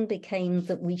tradition became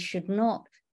that we should not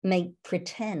make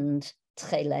pretend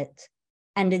tchelet,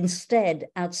 and instead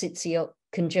our tzitziot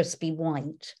can just be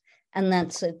white, and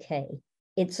that's okay.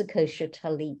 It's a kosher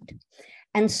talit.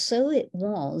 And so it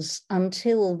was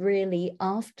until really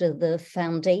after the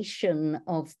foundation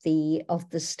of the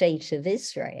state of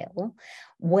Israel,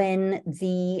 when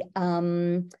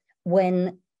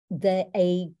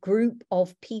a group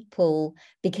of people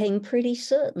became pretty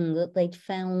certain that they'd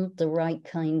found the right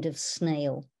kind of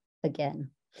snail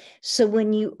again. So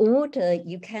when you order,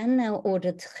 you can now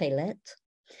order tchelet.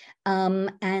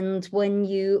 And when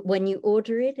you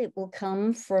order it, it will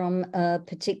come from a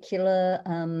particular,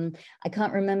 I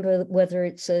can't remember whether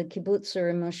it's a kibbutz or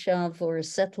a moshav or a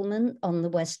settlement on the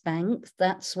West Bank.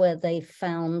 That's where they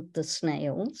found the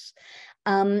snails.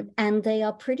 And they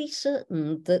are pretty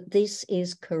certain that this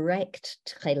is correct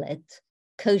tchelet,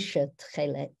 kosher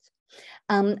tchelet.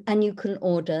 And you can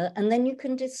order, and then you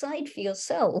can decide for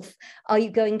yourself, are you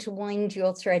going to wind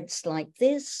your threads like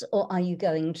this, or are you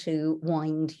going to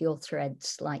wind your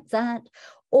threads like that?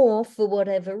 Or for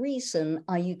whatever reason,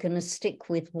 are you going to stick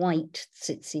with white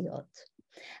tzitziot?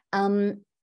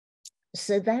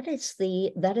 So that is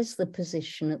the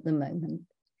position at the moment.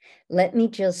 Let me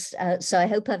just, so I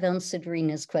hope I've answered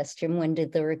Rena's question. When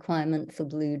did the requirement for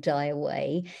blue die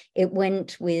away? It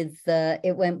went with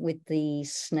the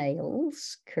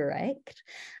snails, correct?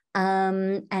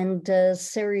 And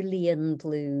cerulean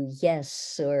blue, yes,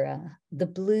 Sura. The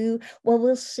blue, well,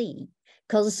 we'll see.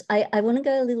 Because I want to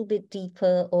go a little bit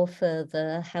deeper or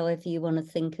further, however you want to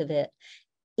think of it.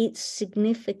 It's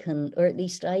significant, or at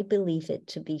least I believe it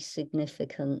to be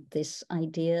significant, this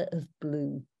idea of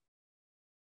blue.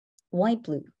 Why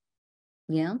blue?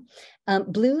 Yeah.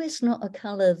 Blue is not a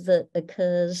color that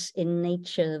occurs in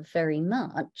nature very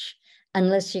much,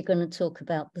 unless you're going to talk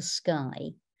about the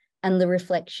sky. and the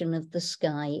reflection of the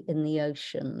sky in the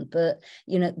ocean. But,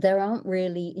 you know, there aren't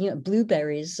really, you know,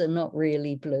 blueberries are not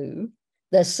really blue.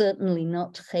 They're certainly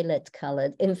not chelet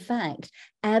colored. In fact,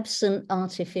 absent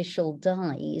artificial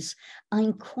dyes,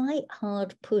 I'm quite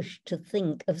hard pushed to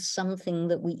think of something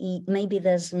that we eat. Maybe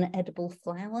there's an edible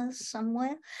flower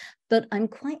somewhere, but I'm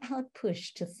quite hard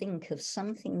pushed to think of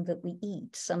something that we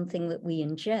eat, something that we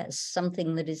ingest,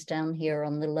 something that is down here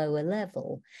on the lower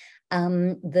level,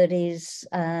 that is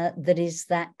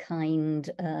that kind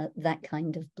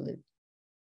of blue.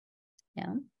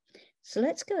 Yeah. So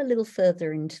let's go a little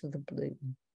further into the blue.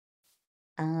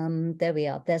 There we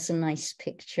are. There's a nice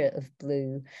picture of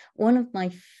blue. One of my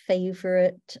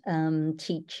favorite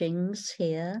teachings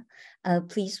here.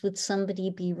 Please, would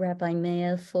somebody be Rabbi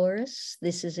Meir for us?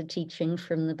 This is a teaching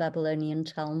from the Babylonian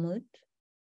Talmud.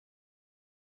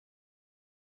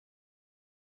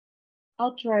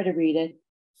 I'll try to read it.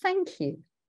 Thank you.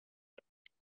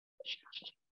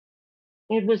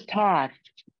 It was taught.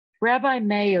 Rabbi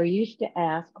Meir used to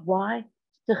ask why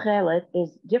Techelet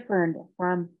is different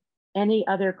from any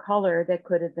other color that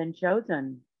could have been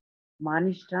chosen.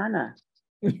 Manishtana.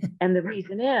 And the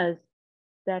reason is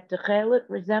that Techelet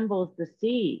resembles the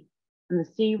sea, and the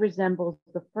sea resembles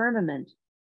the firmament,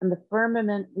 and the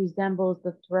firmament resembles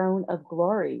the throne of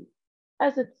glory,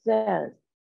 as it says.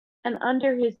 And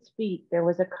under his feet there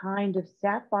was a kind of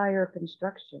sapphire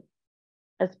construction,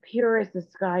 as pure as the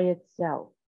sky itself,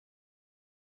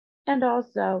 and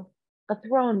also a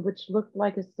throne which looked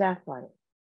like a sapphire.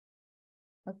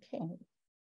 Okay.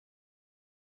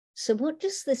 So what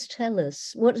does this tell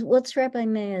us? What's Rabbi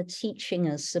Meir teaching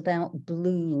us about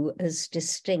blue as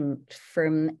distinct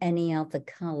from any other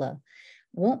color?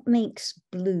 What makes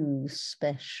blue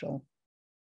special?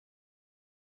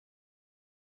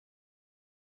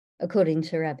 According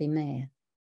to Rabbi Meir.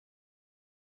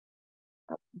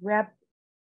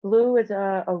 Blue is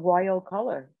a royal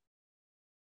color.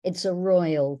 It's a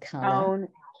royal color. Throne,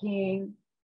 king.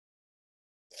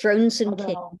 Thrones and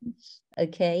kings,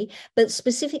 okay. But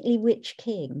specifically which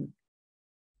king?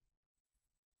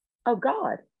 Oh,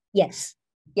 God. Yes.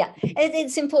 Yeah,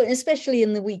 it's important, especially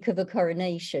in the week of a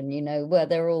coronation, you know, where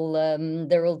they're all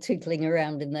tootling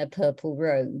around in their purple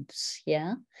robes.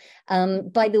 Yeah.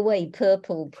 By the way,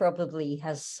 purple probably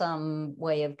has some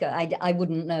way of I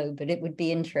wouldn't know, but it would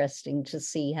be interesting to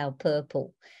see how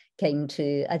purple came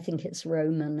to, I think it's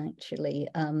Roman actually,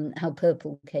 how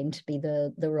purple came to be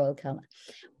the royal color.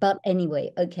 But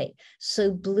anyway, okay,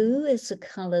 so blue is a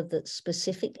color that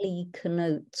specifically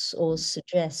connotes or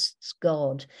suggests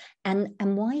God. And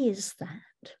why is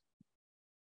that?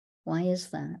 Why is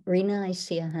that? Rena, I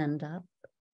see a hand up.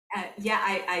 Yeah,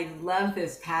 I love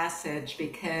this passage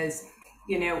because,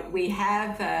 you know, we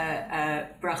have a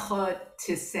brachot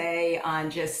to say on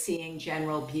just seeing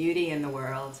general beauty in the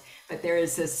world, but there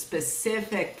is a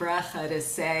specific bracha to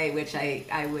say, which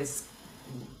I was,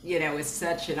 you know, it was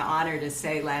such an honor to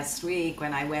say last week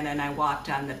when I went and I walked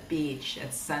on the beach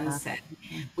at sunset.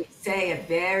 We say a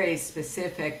very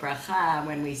specific bracha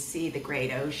when we see the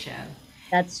great ocean.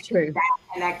 That's true.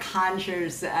 And that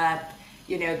conjures up,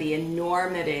 you know, the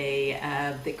enormity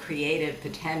of the creative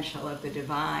potential of the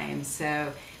divine.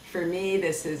 So for me,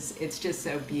 it's just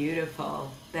so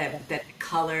beautiful that the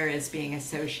color is being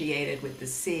associated with the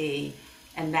sea.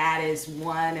 And that is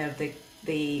one of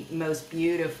the most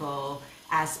beautiful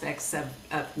aspects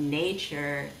of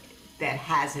nature that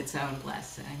has its own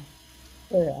blessing.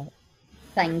 Yeah.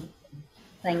 Thank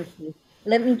you.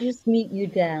 Let me just mute you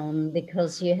down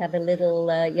because you have a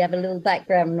little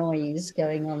background noise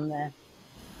going on there.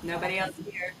 Nobody else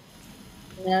here?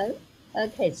 No?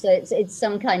 Okay, so it's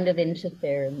some kind of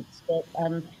interference, but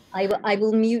I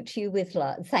will mute you with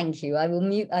love. Thank you.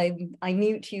 I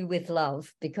mute you with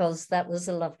love because that was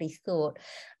a lovely thought.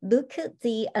 Look at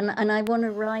and I want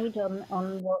to ride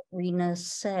on what Rena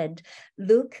said.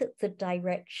 Look at the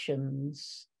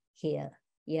directions here.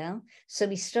 Yeah. So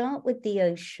we start with the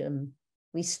ocean.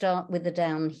 We start with the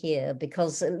down here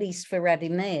because at least for Rabbi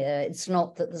Meir, it's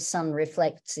not that the sun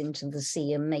reflects into the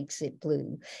sea and makes it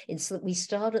blue. It's that we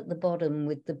start at the bottom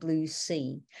with the blue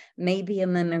sea, maybe a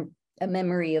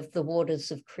memory of the waters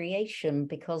of creation,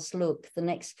 because look, the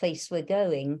next place we're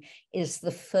going is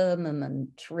the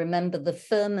firmament. Remember, the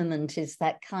firmament is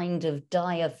that kind of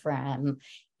diaphragm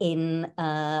in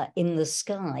the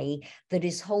sky that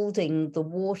is holding the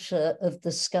water of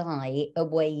the sky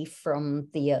away from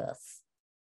the earth.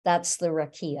 That's the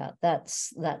rakia, that's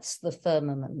the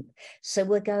firmament. So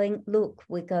we're going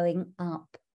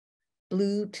up.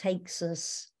 Blue takes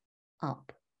us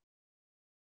up.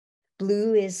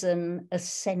 Blue is an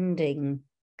ascending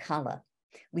color.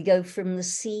 We go from the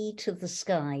sea to the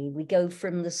sky. We go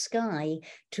from the sky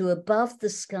to above the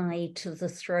sky to the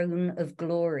throne of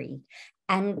glory.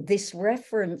 And this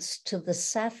reference to the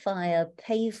sapphire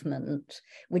pavement,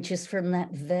 which is from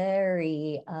that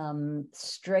very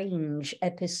strange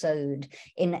episode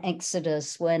in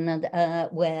Exodus when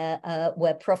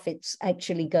where prophets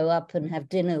actually go up and have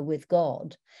dinner with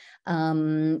God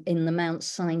in the Mount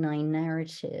Sinai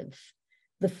narrative.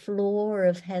 The floor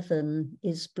of heaven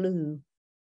is blue.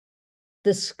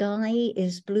 The sky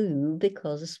is blue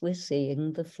because we're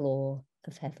seeing the floor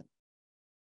of heaven.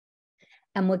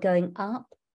 And we're going up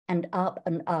and up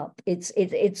and up.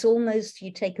 It's almost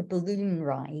you take a balloon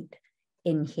ride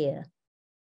in here.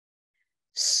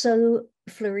 So,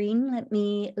 Florine, let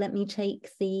me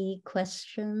take the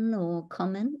question or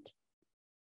comment.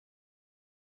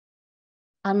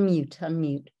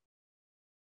 Unmute.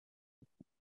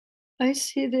 I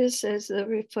see this as a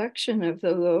reflection of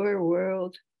the lower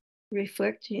world,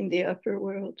 reflecting the upper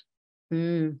world.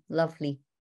 Lovely.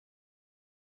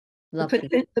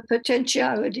 The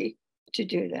potentiality to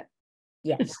do that.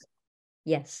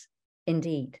 Yes,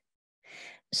 indeed.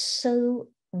 So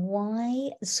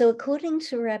according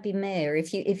to Rabbi Meir,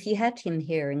 if you had him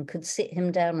here and could sit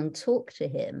him down and talk to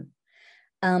him,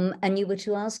 and you were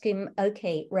to ask him,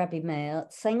 okay, Rabbi Meir,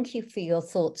 thank you for your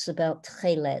thoughts about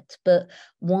Tchelet, but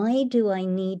why do I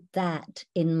need that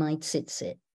in my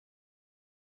tzitzit?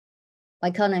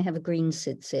 Why can't I have a green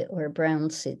tzitzit or a brown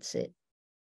tzitzit?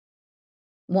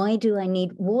 Why do I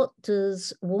need, what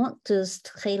does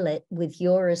Tchelet with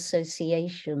your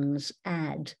associations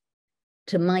add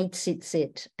to my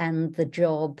tzitzit and the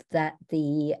job that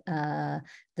the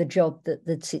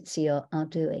tzitzit are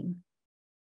doing?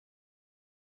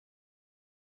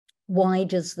 Why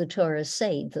does the Torah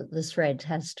say that the thread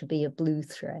has to be a blue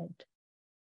thread,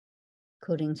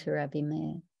 according to Rabbi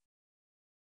Meir?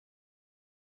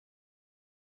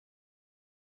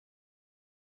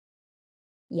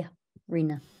 Yeah,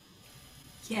 Rina.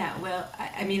 Yeah, well,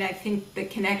 I mean, I think the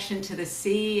connection to the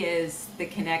sea is the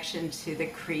connection to the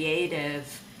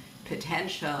creative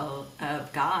potential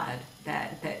of God.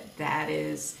 That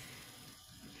is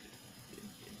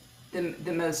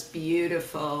the most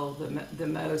beautiful, the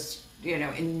most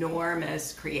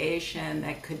enormous creation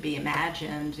that could be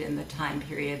imagined in the time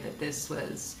period that this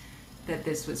was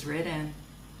written.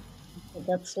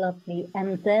 That's lovely,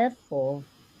 and therefore,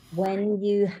 when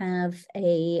you have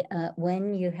a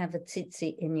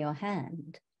tzitzit in your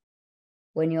hand,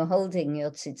 when you're holding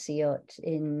your tzitziot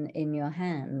in your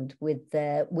hand with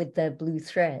their blue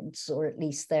threads, or at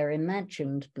least their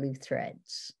imagined blue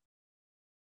threads,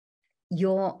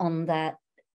 you're on that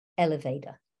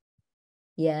elevator.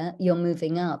 Yeah, you're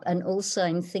moving up. And also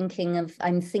I'm thinking of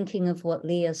what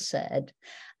Leah said.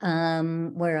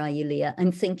 Where are you, Leah?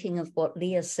 I'm thinking of what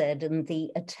Leah said and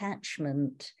the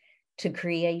attachment to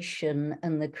creation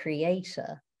and the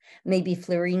creator. Maybe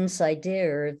Florine's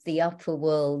idea of the upper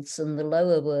worlds and the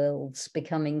lower worlds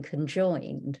becoming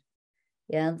conjoined.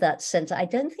 Yeah, that sense. I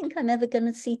don't think I'm ever going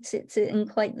to see tzitzit in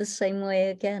quite the same way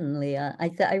again, Leah.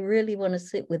 I really want to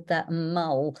sit with that and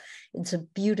mull. It's a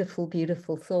beautiful,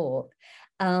 beautiful thought.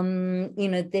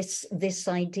 This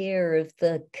idea of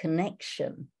the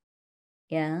connection.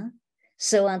 Yeah.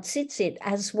 So our tzitzit,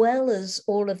 as well as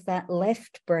all of that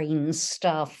left brain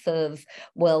stuff of,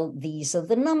 well, these are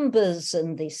the numbers,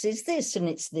 and this is this, and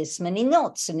it's this many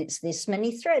knots, and it's this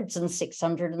many threads, and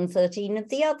 613 of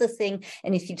the other thing.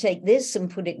 And if you take this and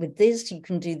put it with this, you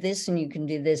can do this, and you can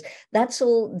do this. That's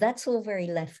all very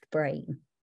left brain.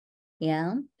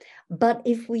 Yeah. But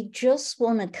if we just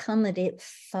want to come at it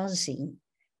fuzzy,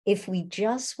 there's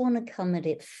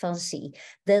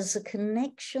a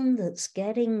connection that's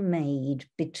getting made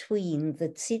between the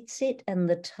tzitzit and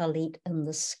the talit and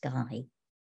the sky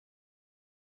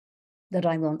that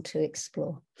I want to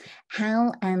explore.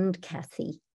 Hal and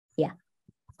Kathy. Yeah.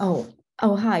 Oh,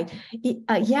 hi.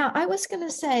 Yeah, I was going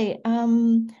to say,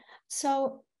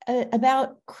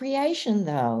 about creation,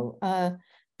 though.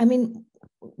 I mean,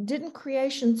 didn't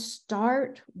creation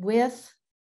start with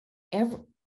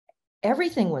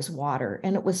everything was water,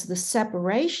 and it was the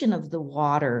separation of the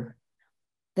water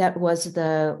that was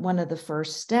one of the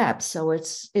first steps. So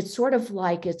it's sort of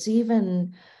like it's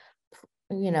even,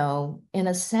 in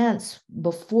a sense,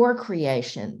 before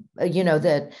creation,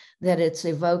 that it's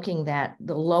evoking that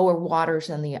the lower waters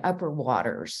and the upper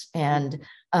waters. And,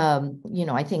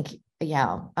 I think,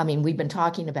 we've been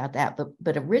talking about that,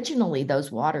 but originally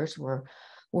those waters were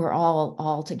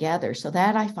all together. So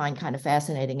that I find kind of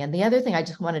fascinating. And the other thing I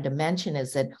just wanted to mention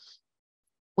is that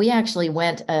we actually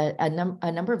went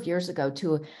a number of years ago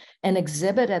to an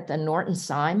exhibit at the Norton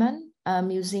Simon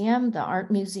museum, the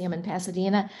art museum in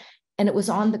Pasadena, and it was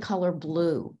on the color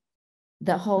blue.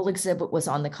 The whole exhibit was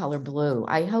on the color blue.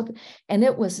 I hope, and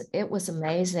it was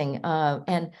amazing.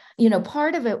 And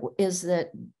part of it is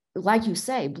that, like you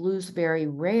say, blue's very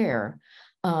rare,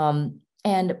 but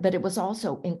it was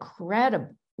also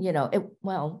incredible.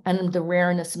 And the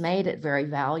rareness made it very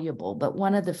valuable. But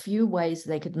one of the few ways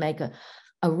they could make a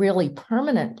really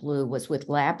permanent blue was with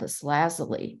lapis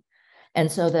lazuli.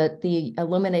 And so that the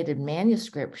illuminated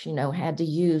manuscripts, had to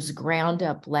use ground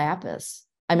up lapis.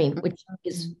 I mean, which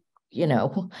is,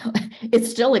 it's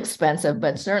still expensive,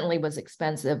 but certainly was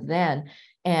expensive then.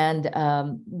 And,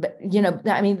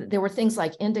 there were things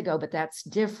like indigo, but that's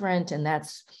different. And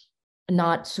that's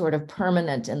not sort of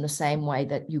permanent in the same way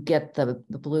that you get the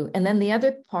blue. And then the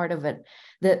other part of it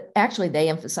that actually they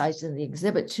emphasized in the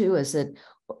exhibit too, is that,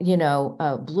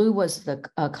 blue was the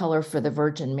color for the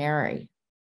Virgin Mary.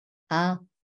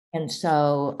 And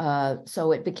so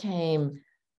it became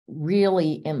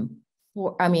really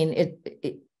important. I mean,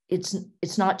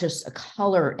 it's not just a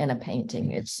color in a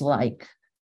painting. It's like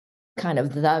kind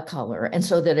of the color. And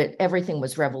so that everything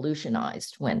was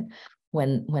revolutionized when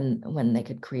they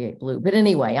could create blue. But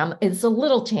anyway, it's a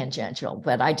little tangential,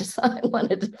 but I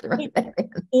wanted to throw that in.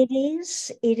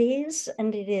 It is,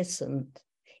 and it isn't.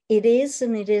 It is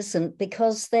and it isn't,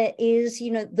 because there is,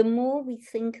 the more we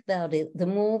think about it, the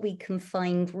more we can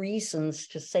find reasons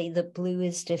to say that blue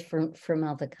is different from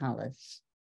other colors.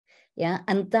 Yeah,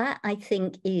 and that I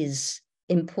think is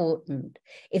important.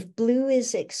 If blue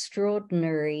is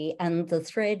extraordinary and the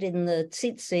thread in the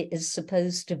tzitzit is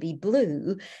supposed to be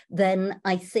blue, then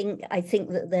I think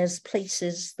that there's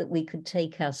places that we could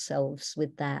take ourselves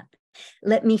with that.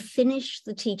 Let me finish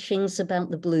the teachings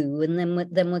about the blue, and then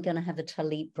we're going to have a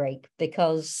talit break,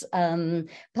 because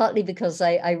partly because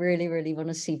I really, really want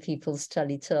to see people's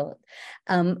talitot,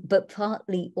 but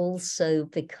partly also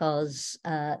because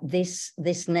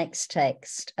this next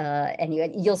text,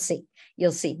 anyway, you'll see,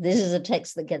 this is a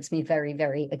text that gets me very,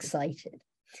 very excited.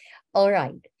 All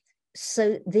right.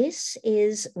 So this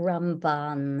is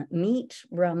Ramban. Meet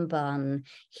Ramban.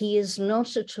 He is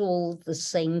not at all the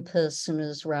same person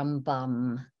as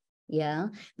Rambam. Yeah,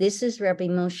 this is Rabbi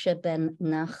Moshe ben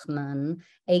Nachman,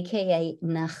 aka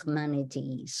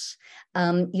Nachmanides.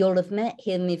 You'll have met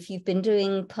him if you've been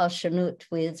doing Parshanut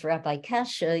with Rabbi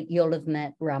Kasha. You'll have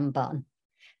met Ramban.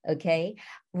 Okay,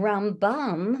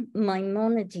 Rambam,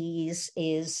 Maimonides,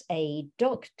 is a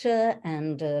doctor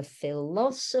and a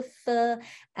philosopher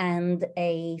and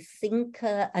a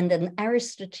thinker and an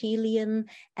Aristotelian,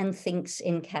 and thinks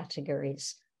in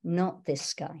categories. Not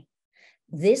this guy.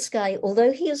 This guy,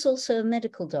 although he is also a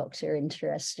medical doctor,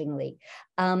 interestingly,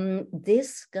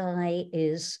 this guy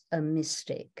is a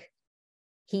mystic.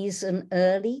 He's an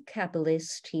early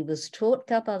Kabbalist. He was taught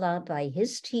Kabbalah by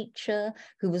his teacher,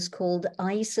 who was called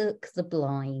Isaac the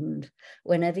Blind.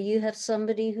 Whenever you have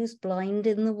somebody who's blind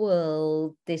in the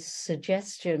world, this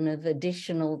suggestion of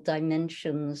additional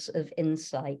dimensions of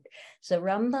insight. So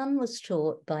Ramban was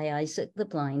taught by Isaac the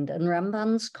Blind, and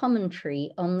Ramban's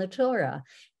commentary on the Torah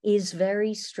is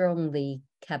very strongly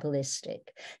Kabbalistic,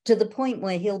 to the point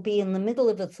where he'll be in the middle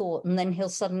of a thought and then he'll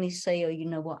suddenly say, oh, you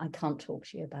know what, I can't talk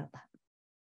to you about that.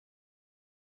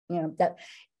 That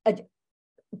I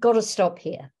got to stop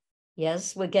here.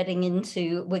 Yes, we're getting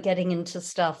into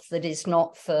stuff that is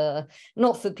not for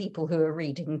people who are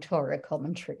reading Torah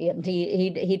commentary, and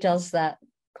he does that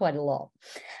quite a lot.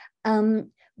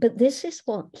 But this is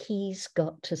what he's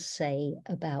got to say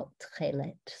about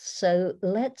Tchelet. So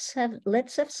let's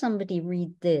have somebody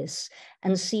read this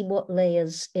and see what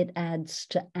layers it adds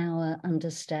to our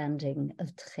understanding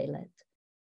of Tchelet.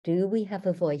 Do we have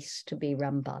a voice to be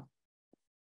Ramban?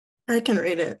 I can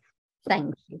read it.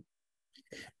 Thank you.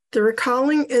 The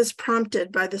recalling is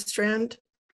prompted by the strand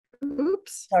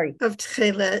of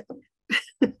Tchelet,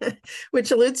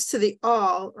 which alludes to the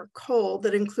all or kol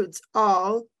that includes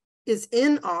all, is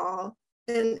in all,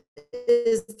 and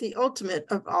is the ultimate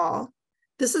of all.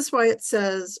 This is why it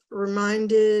says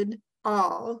reminded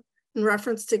all in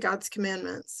reference to God's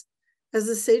commandments. As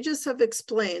the sages have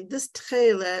explained, this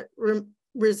Tchelet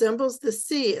resembles the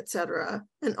sea, etc.,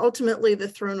 and ultimately the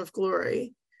throne of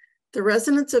glory. The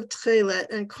resonance of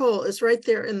Tchelet and kol is right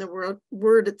there in the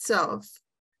word itself.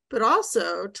 But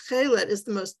also, Tchelet is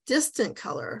the most distant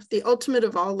color, the ultimate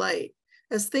of all light.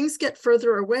 As things get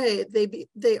further away,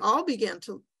 they all begin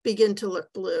to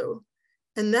look blue.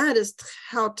 And that is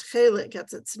how Tchelet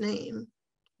gets its name.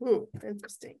 Ooh,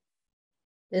 interesting.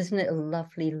 Isn't it a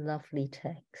lovely, lovely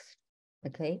text?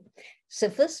 Okay,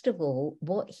 so first of all,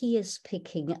 what he is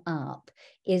picking up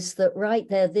is that right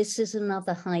there, this is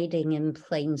another hiding in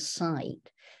plain sight.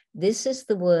 This is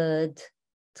the word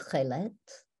tchelet.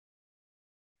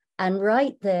 And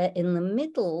right there in the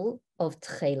middle of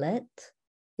tchelet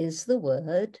is the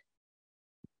word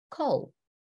kol.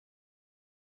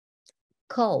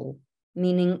 Kol,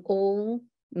 meaning all,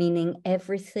 meaning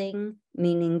everything,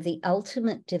 meaning the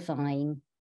ultimate divine,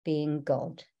 being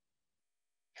God.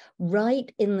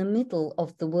 Right in the middle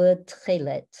of the word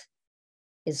tchelet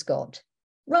is God.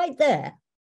 Right there.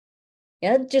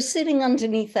 Yeah, just sitting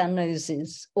underneath our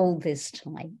noses all this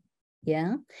time.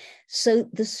 Yeah. So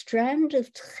the strand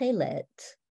of tchelet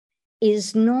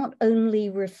is not only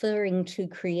referring to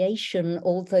creation,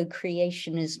 although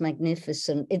creation is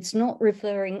magnificent. It's not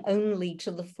referring only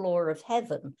to the floor of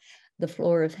heaven. The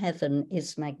floor of heaven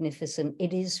is magnificent.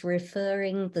 It is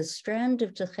referring, the strand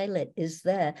of tchelet is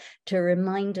there to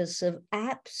remind us of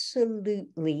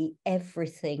absolutely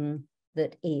everything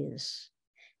that is,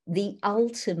 the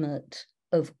ultimate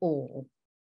of all.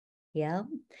 Yeah.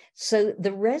 So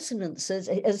the resonance,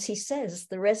 as he says,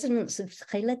 the resonance of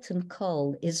tchelet and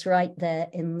kol is right there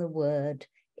in the word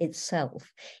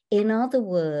itself. In other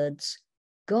words,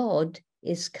 God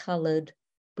is colored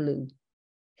blue.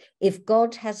 If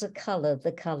God has a color,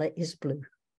 the color is blue.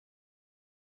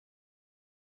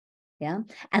 Yeah.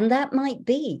 And that might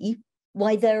be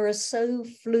why there are so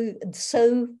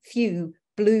few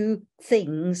blue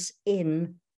things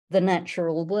in the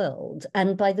natural world.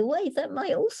 And by the way, that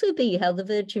might also be how the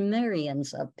Virgin Mary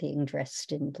ends up being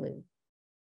dressed in blue.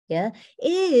 Yeah,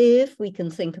 if we can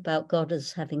think about God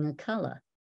as having a color.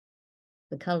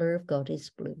 The color of God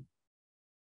is blue.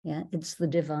 Yeah, it's the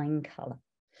divine color.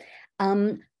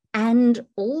 And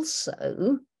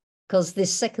also, because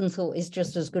this second thought is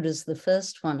just as good as the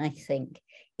first one, I think,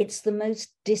 it's the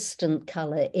most distant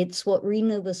color. It's what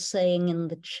Rena was saying in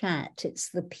the chat. It's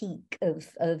the peak of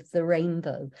the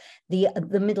rainbow,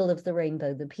 the middle of the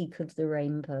rainbow, the peak of the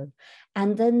rainbow.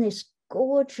 And then this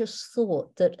gorgeous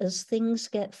thought that as things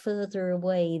get further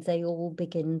away, they all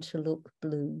begin to look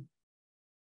blue.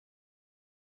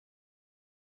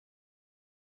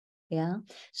 Yeah,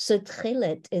 so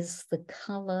tchelet is the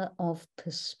color of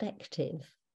perspective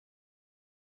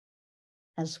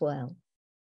as well.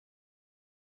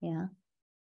 Yeah,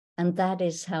 and that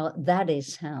is how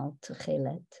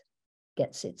tchelet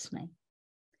gets its name.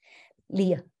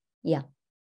 Leah, yeah.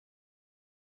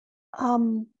 I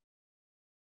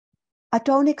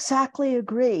don't exactly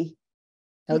agree,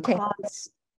 because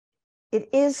it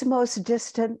is most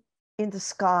distant in the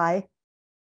sky,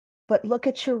 but look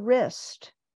at your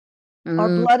wrist.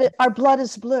 Our blood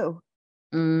is blue.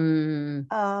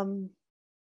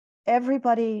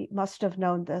 Everybody must have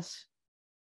known this.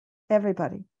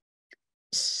 Everybody.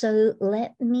 So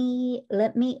let me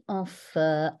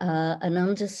offer an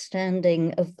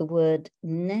understanding of the word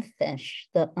nefesh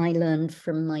that I learned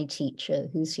from my teacher,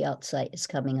 whose yahrzeit is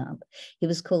coming up. He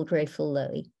was called Rafel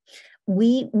Lowy.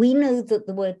 We know that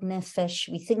the word nefesh,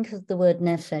 we think of the word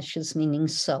nefesh as meaning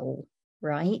soul,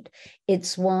 right?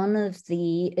 It's one of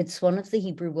the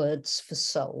Hebrew words for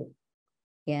soul.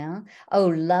 Yeah. Oh,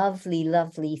 lovely,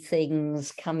 lovely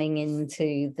things coming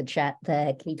into the chat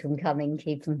there. Keep them coming,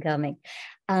 keep them coming.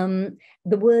 The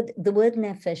word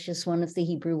nefesh is one of the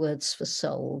Hebrew words for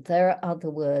soul. There are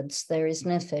other words. There is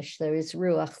nefesh, there is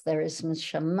ruach, there is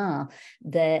neshama,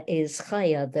 there is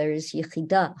chaya, there is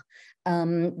yechidah.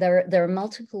 There are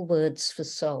multiple words for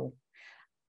soul.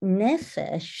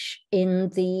 Nefesh, in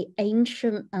the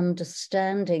ancient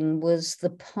understanding, was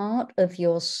the part of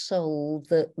your soul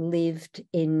that lived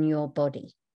in your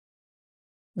body,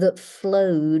 that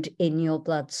flowed in your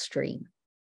bloodstream.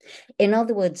 In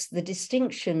other words, the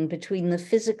distinction between the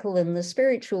physical and the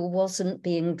spiritual wasn't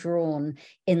being drawn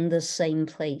in the same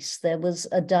place. There was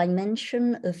a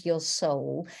dimension of your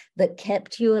soul that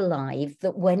kept you alive,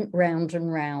 that went round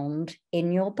and round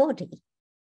in your body.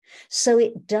 So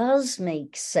it does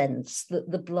make sense that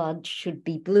the blood should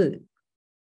be blue.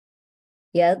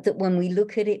 Yeah, that when we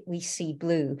look at it, we see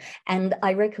blue. And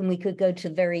I reckon we could go to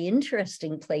very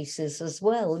interesting places as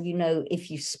well. You know, if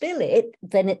you spill it,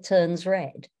 then it turns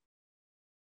red.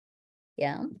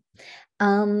 Yeah.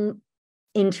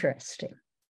 Interesting.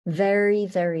 Very,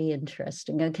 very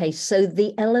interesting. Okay, so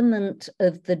the element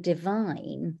of the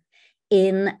divine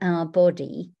in our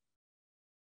body,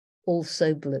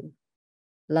 also blue.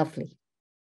 Lovely,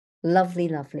 lovely,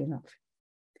 lovely, lovely.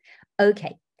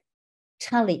 Okay,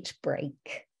 talit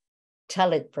break.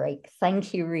 Talit break.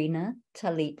 Thank you, Rena.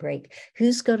 Talit break.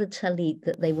 Who's got a talit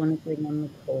that they want to bring on the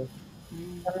call?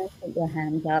 Put your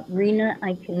hand up. Rena,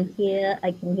 I can hear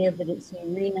that it's you.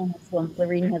 Rena has one,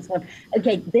 Florina has one.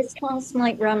 Okay, this class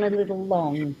might run a little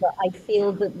long, but I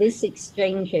feel that this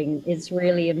exchanging is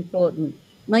really important.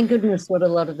 My goodness, what a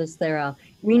lot of us there are.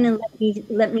 Rena,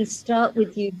 let me start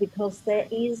with you because there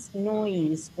is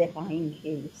noise behind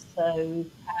you. So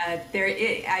I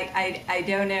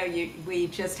don't know. We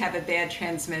just have a bad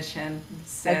transmission,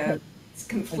 so okay. it's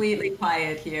completely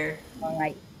quiet here. All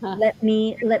right. Let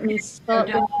me start.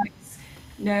 No dogs,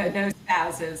 no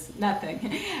spouses,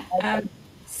 nothing. Okay.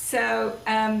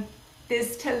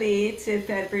 This talit, if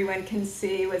everyone can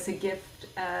see, was a gift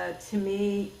to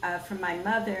me from my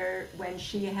mother when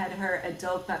she had her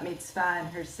adult bat mitzvah in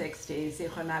her 60s,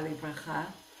 Zichronah Livracha.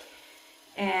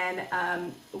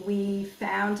 And we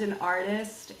found an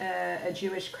artist, a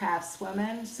Jewish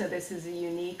craftswoman, so this is a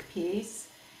unique piece.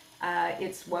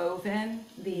 It's woven.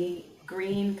 The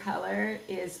green color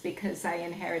is because I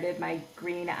inherited my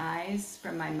green eyes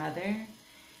from my mother.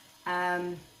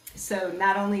 So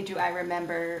not only do I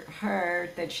remember her,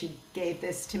 that she gave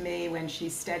this to me when she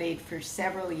studied for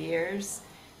several years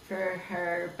for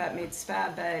her bat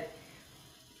mitzvah, but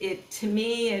to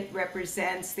me, it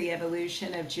represents the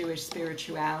evolution of Jewish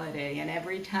spirituality. And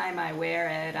every time I wear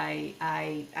it,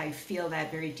 I feel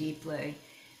that very deeply.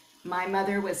 My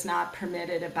mother was not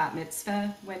permitted a bat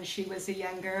mitzvah when she was a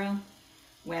young girl.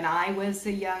 When I was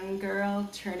a young girl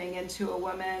turning into a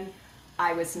woman,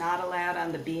 I was not allowed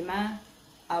on the bima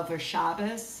over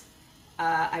Shabbos.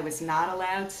 I was not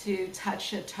allowed to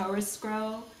touch a Torah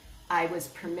scroll. I was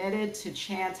permitted to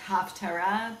chant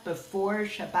Haftarah before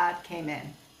Shabbat came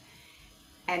in.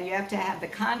 And you have to have the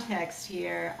context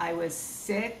here. I was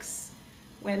 6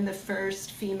 when the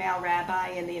first female rabbi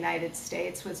in the United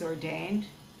States was ordained.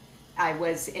 I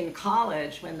was in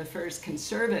college when the first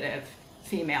conservative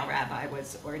female rabbi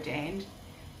was ordained.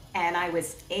 And I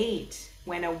was 8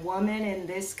 when a woman in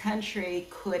this country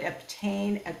could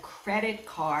obtain a credit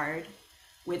card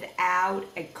without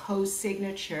a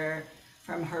co-signature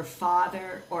from her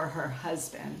father or her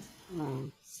husband.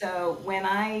 So when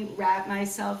I wrap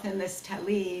myself in this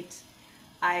talit,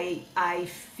 I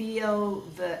feel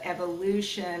the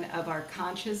evolution of our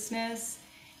consciousness,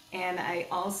 and I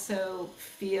also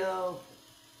feel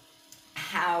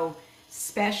how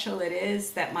special it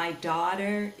is that my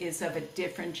daughter is of a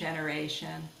different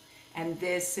generation, and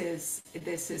this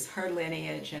is her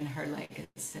lineage and her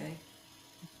legacy.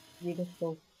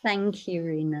 Beautiful. Thank you,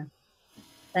 Rena.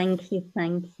 Thank you.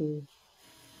 Thank you.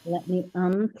 Let me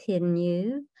unpin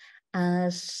you.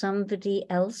 Somebody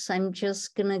else. I'm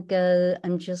just gonna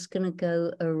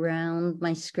go around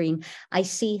my screen. I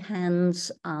see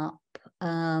hands up.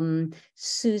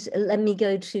 Susan, let me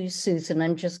go to Susan.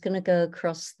 I'm just gonna go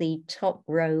across the top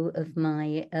row of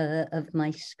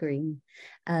my screen.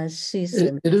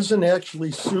 Susan. It isn't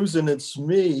actually Susan, it's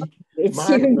me. It's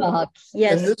you, Mark.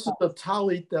 Yes. And this is the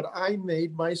talit that I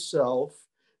made myself.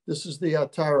 This is the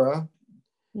atara.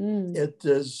 It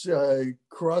is a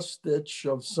cross stitch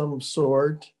of some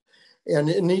sort, and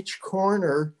in each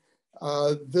corner,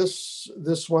 this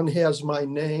one has my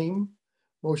name,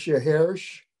 Moshe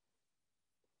Hersh.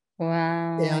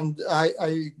 Wow! And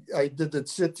I did the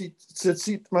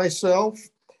tzitzit myself.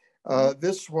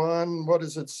 This one, what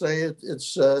does it say?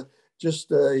 It's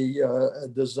just a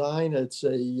design. It's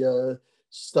a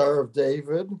Star of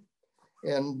David,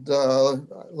 and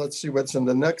let's see what's in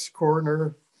the next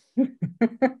corner.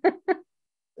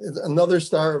 Another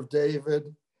Star of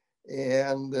David,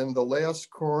 and in the last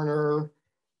corner,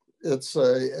 it's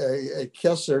a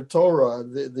Keser Torah,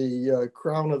 the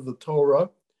crown of the Torah.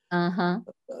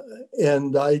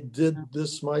 And I did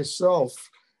this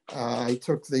myself. I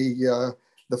took the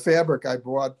fabric I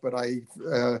bought, but I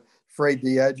frayed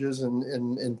the edges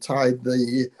and tied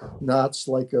the knots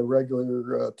like a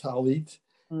regular talit.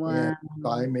 Wow. And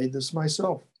I made this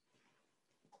myself.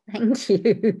 Thank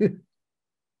you.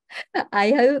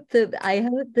 I hope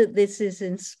that this is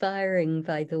inspiring,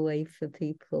 by the way, for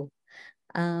people.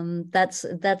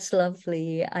 That's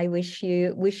lovely. I wish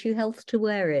you health to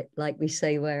wear it, like we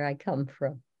say where I come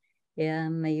from. Yeah,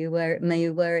 may you wear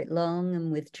it long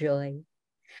and with joy.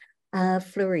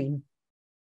 Florine.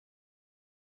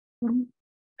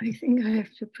 I think I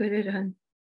have to put it on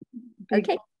big.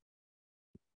 Okay.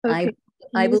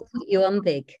 I will put you on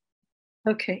big.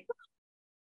 Okay.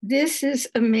 This is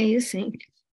amazing.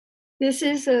 This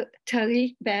is a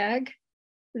talit bag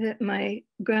that my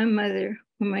grandmother,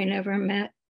 whom I never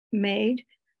met, made,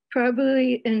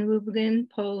 probably in Lublin,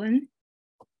 Poland.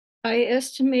 I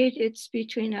estimate it's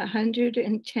between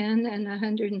 110 and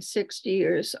 160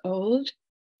 years old.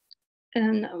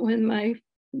 And when my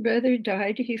brother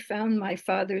died, he found my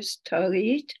father's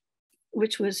talit,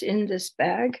 which was in this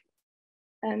bag.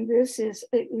 And this is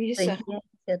at least...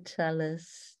 tell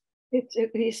us. It's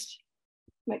at least...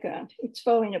 my God, it's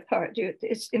falling apart, dude.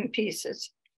 It's in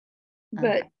pieces.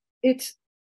 But it's,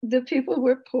 the people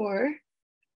were poor.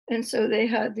 And so they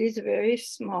had these very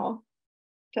small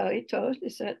talitot,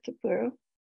 is that the plural?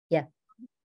 Yeah.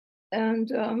 And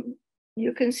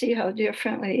you can see how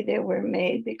differently they were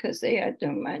made because they had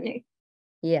no money.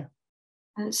 Yeah.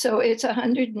 And so it's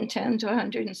 110 to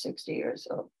 160 years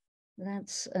old.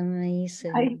 That's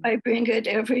amazing. I bring it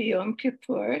every Yom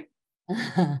Kippur.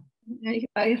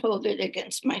 I hold it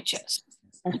against my chest.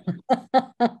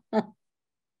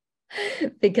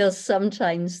 Because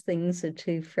sometimes things are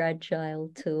too fragile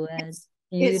to wear.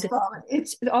 It's falling.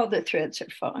 It's all the threads are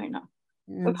falling off.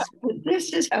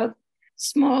 This is how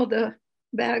small the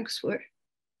bags were.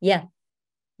 Yeah,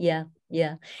 yeah,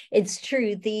 yeah. It's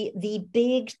true. The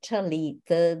big talit,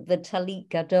 the talit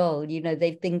gadol, you know,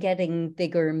 they've been getting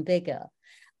bigger and bigger.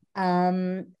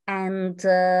 I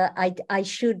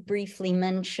should briefly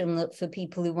mention that for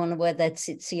people who want to wear their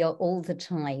tzitzit all the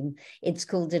time, it's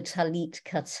called a talit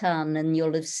katan, and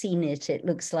you'll have seen it. It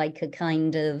looks like a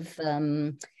kind of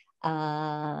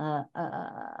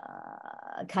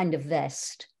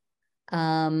vest,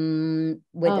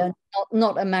 with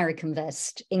not American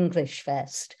vest, English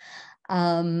vest.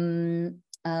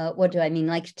 What do I mean?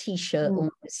 Like a t-shirt,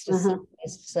 almost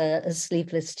a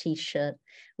sleeveless t-shirt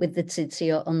with the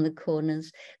tzitzit on the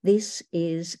corners. This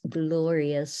is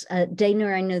glorious. Dana,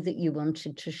 I know that you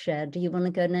wanted to share. Do you want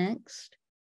to go next?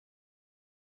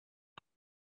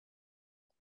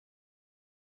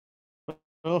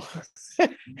 Oh,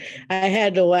 I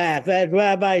had to laugh. As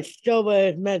Rabbi Silva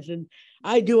has mentioned,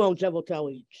 I do own several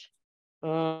talits.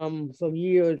 From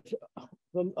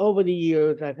over the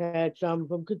years, I've had some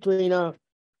from Katrina.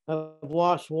 I've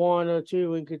lost one or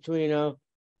two in Katrina.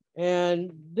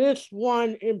 And this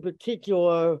one in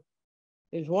particular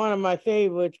is one of my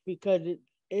favorites because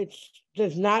it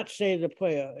does not say the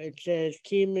prayer. It says,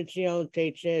 Ki Mitzion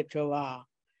Tetzeh Torah,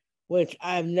 which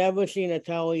I've never seen a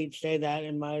talit say that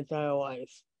in my entire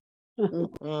life.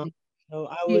 So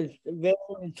I was very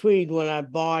intrigued when I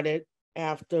bought it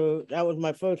after, that was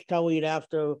my first talit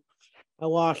after I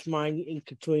lost mine in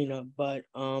Katrina. But,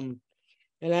 and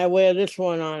I wear this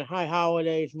one on high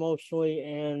holidays mostly,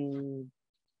 and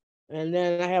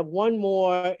then I have one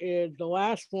more. Is the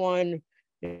last one.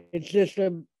 It's just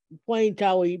a plain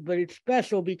talit, but it's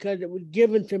special because it was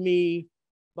given to me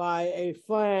by a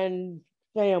friend's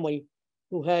family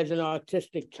who has an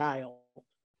autistic child.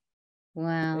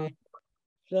 Wow. And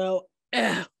so,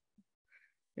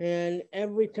 and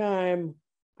every time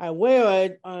I wear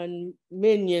it on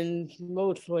minions,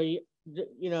 mostly,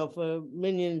 you know, for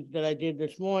minions that I did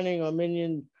this morning or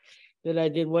minions that I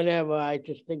did whenever, I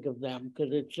just think of them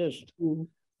because it's just, you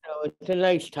know, it's a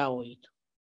nice talit.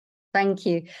 Thank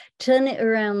you. Turn it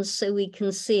around so we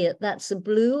can see it. That's a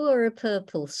blue or a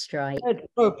purple stripe? It's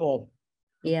purple.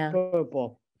 Yeah.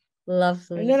 Purple.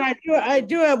 Lovely. And then I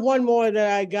do have one more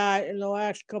that I got in the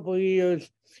last couple of years,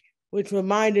 which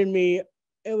reminded me,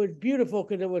 it was beautiful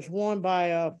because it was worn by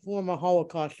a former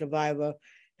Holocaust survivor,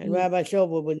 and Rabbi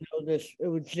Silva would know this. It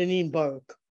was Janine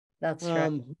Burke. That's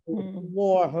right. Who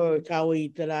wore her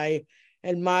talit that I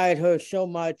admired her so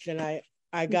much, and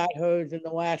I got hers in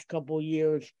the last couple of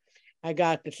years. I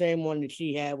got the same one that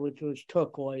she had, which was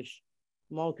turquoise,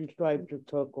 multi-stripes of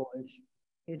turquoise.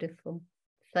 Beautiful.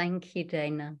 Thank you,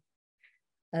 Dana.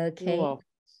 Okay. Well,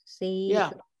 see.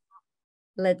 Yeah.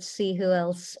 Let's see who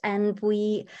else. And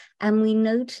we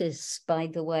notice, by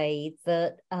the way,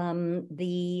 that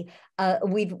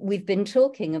we've been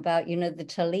talking about, you know, the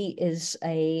talit is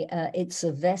it's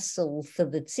a vessel for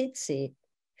the tzitzit,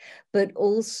 but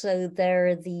also there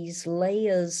are these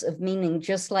layers of meaning,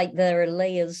 just like there are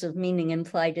layers of meaning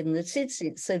implied in the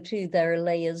tzitzit, so too there are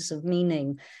layers of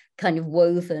meaning kind of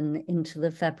woven into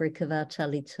the fabric of our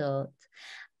talitot.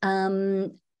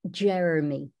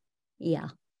 Jeremy, yeah.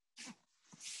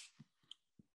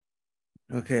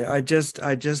 Okay, I just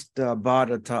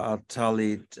bought a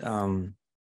talit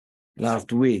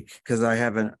last week because I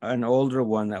have an older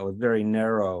one that was very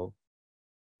narrow,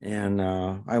 and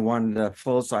I wanted a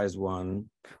full-size one,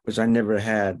 which I never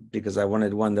had because I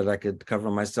wanted one that I could cover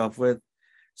myself with.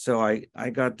 So I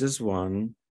got this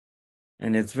one,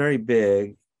 and it's very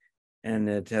big, and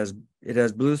it has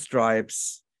blue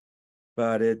stripes,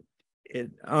 but it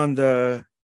on the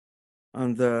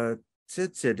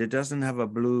tzitzit, it doesn't have a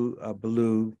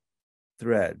blue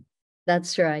thread.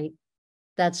 That's right.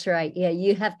 That's right. Yeah,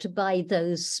 you have to buy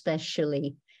those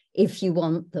specially if you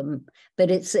want them. But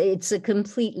it's a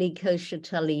completely kosher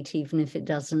talit, even if it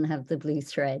doesn't have the blue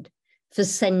thread. For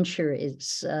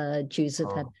centuries, Jews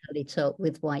have had talitot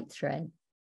with white thread.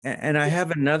 And I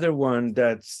have another one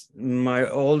that's my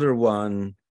older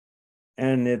one,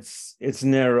 and it's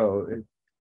narrow.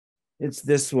 It's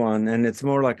this one, and it's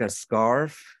more like a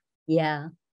scarf. Yeah,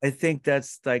 I think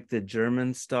that's like the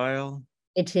German style.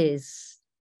 It is.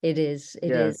 It is. It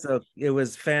Yeah, is. so it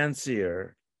was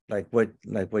fancier, like what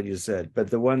you said.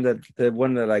 But the one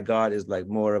that I got is like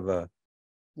more of a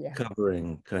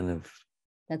covering kind of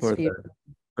That's for beautiful.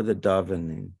 the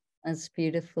davening. That's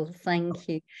beautiful. Thank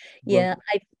you. Yeah,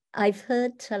 I've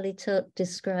heard Talitot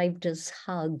described as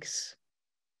hugs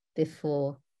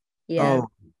before. Yeah. Oh,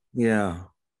 yeah.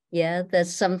 Yeah,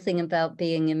 there's something about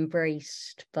being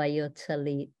embraced by your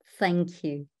talit. Thank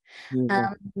you.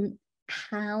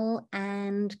 Hal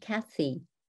and Kathy.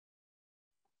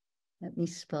 Let me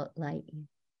spotlight you.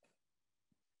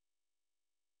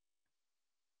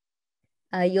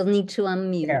 You'll need to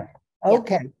unmute. Yeah.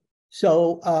 Okay. Yeah.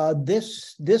 So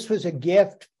this was a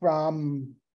gift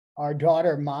from our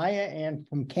daughter Maya and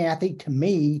from Kathy to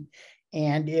me,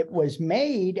 and it was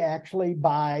made actually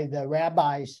by the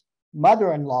rabbi's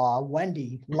mother-in-law,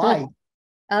 Wendy Light.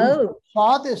 Who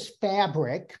saw this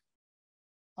fabric,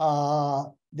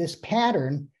 this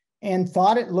pattern, and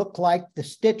thought it looked like the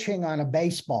stitching on a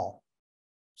baseball.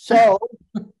 So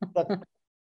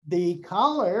the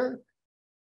collar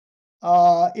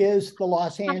is the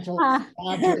Los Angeles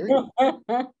Dodgers,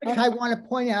 which I want to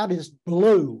point out is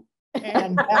blue.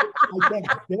 And that, I think,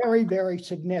 very, very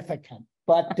significant.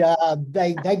 But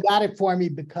they got it for me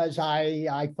because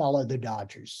I follow the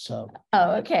Dodgers. So.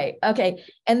 Oh, okay. Okay.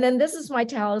 And then this is my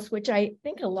talus, which I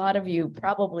think a lot of you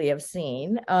probably have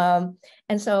seen. And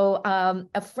so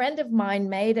a friend of mine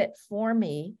made it for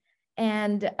me.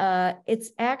 And it's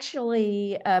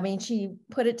actually, I mean, she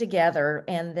put it together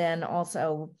and then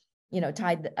also, you know,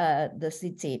 tied the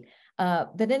tzitzit.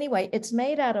 But anyway, it's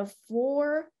made out of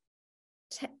 4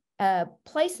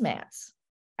 placemats.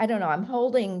 I don't know, I'm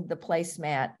holding the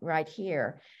placemat right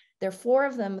here. There are 4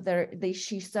 of them that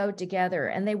she sewed together,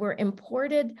 and they were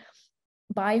imported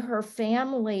by her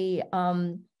family.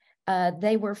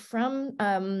 They were from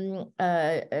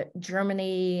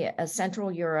Germany,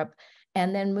 Central Europe,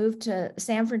 and then moved to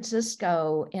San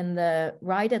Francisco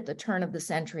right at the turn of the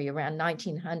century, around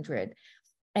 1900.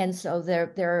 And so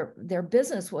their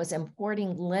business was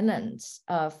importing linens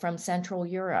from Central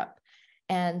Europe.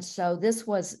 And so it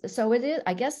is,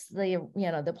 I guess the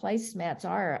placemats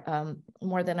are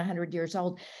more than 100 years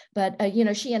old, but,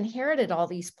 she inherited all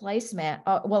these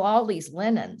all these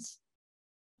linens,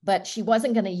 but she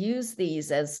wasn't going to use these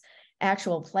as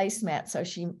actual placemats.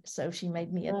 So she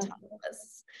made me a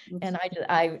talus, and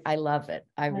I love it.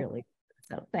 I really,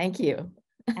 so thank you.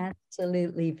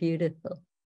 Absolutely beautiful.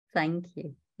 Thank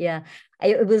you. Yeah,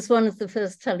 it was one of the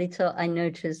first talitot I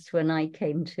noticed when I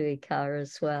came to Ikar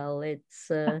as well. It's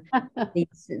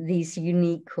these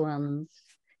unique ones.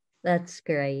 That's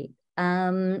great.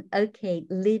 Okay,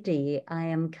 Liddy, I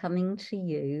am coming to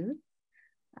you.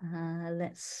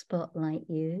 Let's spotlight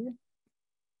you.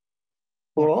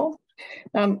 Cool.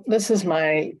 This is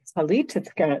my talit.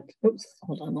 It's got, oops,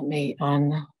 hold on, let me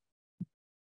on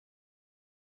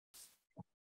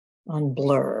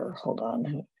blur. Hold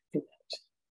on.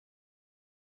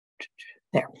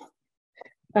 There.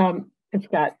 It's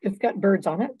got birds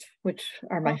on it, which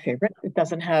are my favorite. It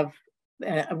doesn't have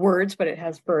words, but it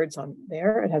has birds on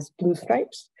there. It has blue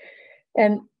stripes.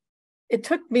 And it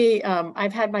took me,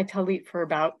 I've had my talit for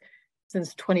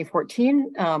since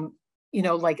 2014.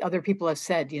 Like other people have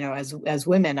said, as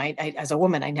women, as a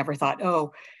woman, I never thought,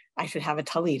 oh, I should have a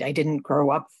talit. I didn't grow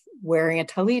up wearing a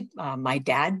talit. My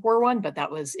dad wore one, but that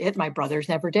was it. My brothers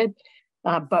never did.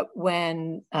 But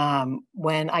when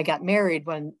I got married,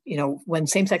 when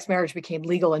same-sex marriage became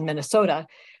legal in Minnesota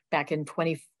back in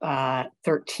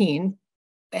 2013,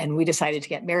 and we decided to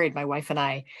get married, my wife and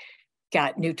I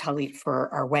got new talit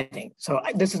for our wedding. So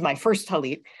this is my first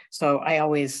talit. So I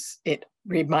wore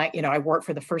it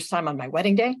for the first time on my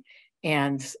wedding day,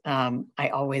 and I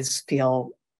always feel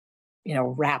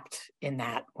wrapped in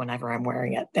that whenever I'm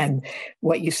wearing it. And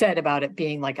what you said about it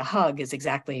being like a hug is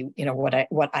exactly,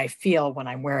 what I feel when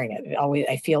I'm wearing it.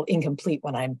 I feel incomplete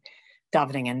when I'm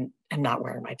davening and not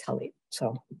wearing my talit.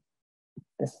 So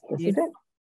this is it.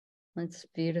 That's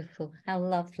beautiful. How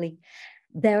lovely.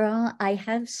 I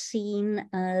have seen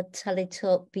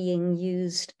talitot being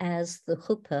used as the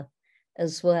chuppah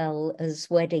as well as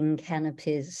wedding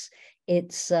canopies.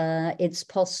 It's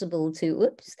possible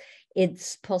to,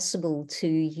 it's possible to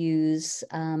use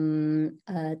a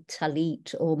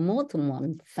talit or more than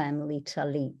one family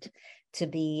talit to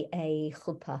be a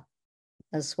chuppah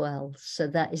as well. So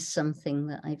that is something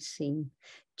that I've seen.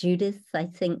 Judith, I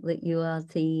think that you are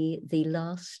the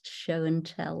last show and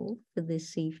tell for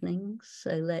this evening.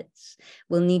 So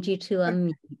we'll need you to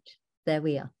unmute. There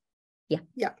we are. Yeah.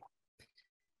 Yeah.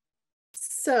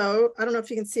 So I don't know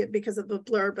if you can see it because of the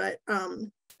blur, but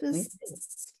this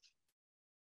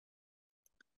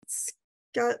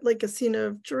got like a scene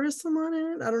of Jerusalem on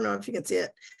it. I don't know if you can see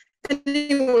it.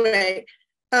 Anyway,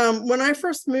 when I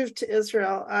first moved to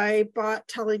Israel, I bought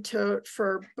talitot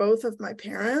for both of my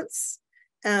parents.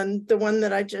 And the one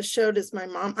that I just showed is my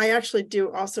mom. I actually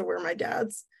do also wear my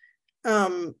dad's.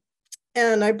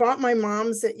 And I bought my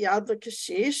mom's at Yad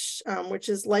L'Kashish, which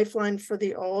is Lifeline for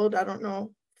the Old. I don't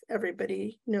know if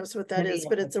everybody knows what that is,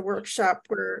 but it's a workshop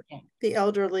where the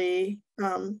elderly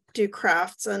do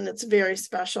crafts, and it's a very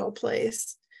special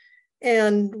place.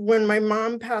 And when my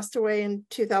mom passed away in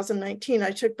 2019, I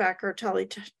took back her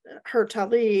talit,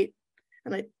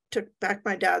 and I took back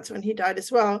my dad's when he died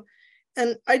as well.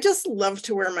 And I just love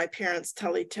to wear my parents'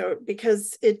 talitot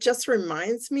because it just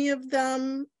reminds me of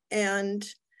them. And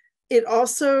it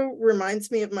also reminds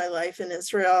me of my life in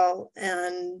Israel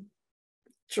and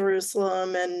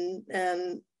Jerusalem.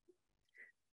 And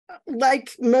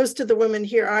like most of the women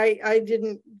here, I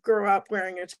didn't grow up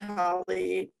wearing a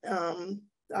talit.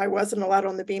 I wasn't allowed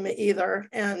on the bima either.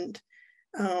 And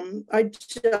I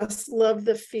just love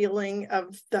the feeling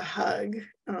of the hug.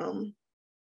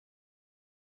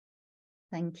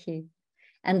 Thank you.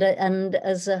 And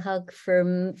as a hug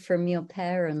from your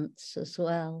parents as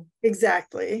well.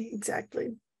 Exactly.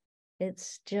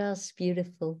 It's just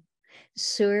beautiful.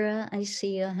 Surah, I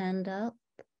see your hand up.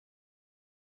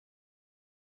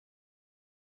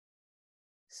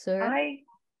 Surah?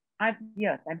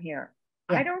 Yes, I'm here.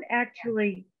 Yeah. I don't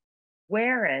actually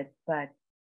wear it, but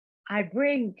I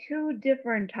bring 2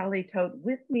 different talitot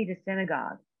with me to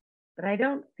synagogue, but I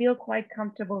don't feel quite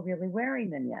comfortable really wearing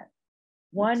them yet.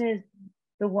 One is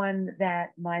the one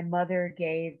that my mother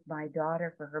gave my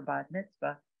daughter for her bat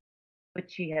mitzvah,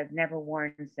 which she has never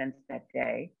worn since that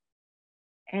day.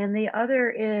 And the other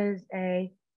is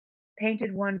a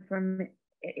painted one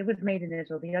it was made in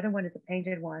Israel. The other one is a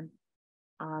painted one,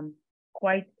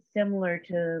 quite similar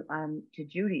to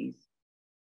Judy's,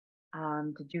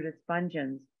 to Judith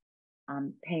Spungen's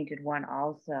painted one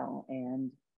also.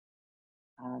 And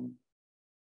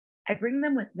I bring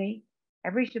them with me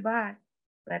every Shabbat,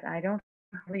 but I don't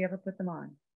hardly ever put them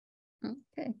on.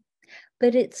 Okay.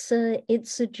 But it's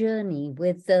a journey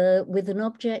with an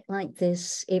object like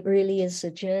this. It really is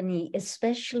a journey,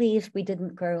 especially if we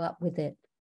didn't grow up with it.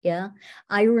 Yeah,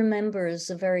 I remember as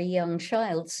a very young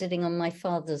child sitting on my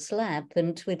father's lap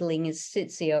and twiddling his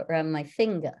tzitzit around my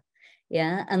finger.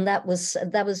 Yeah, and that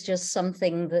was just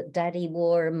something that Daddy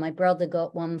wore, and my brother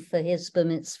got one for his bar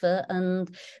mitzvah, and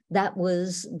that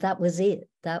was it.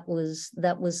 That was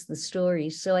the story.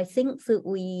 So I think that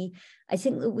we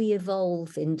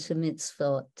evolve into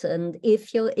mitzvot, and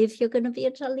if you're going to be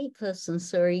a talit person,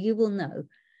 sorry, you will know.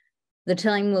 The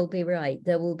time will be right.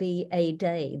 There will be a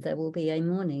day, there will be a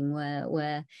morning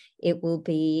where it will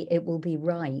be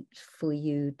right for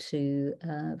you to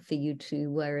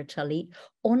wear a talit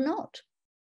or not.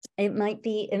 It might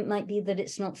be that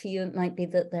it's not for you. It might be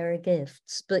that there are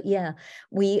gifts. But yeah,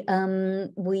 we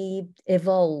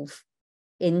evolve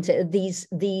into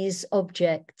these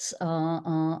objects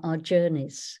are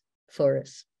journeys for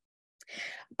us.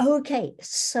 Okay,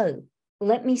 so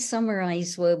let me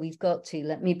summarize where we've got to.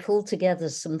 Let me pull together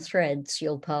some threads,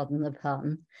 you'll pardon the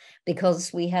pun,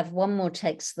 because we have one more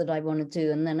text that I want to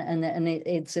do, and then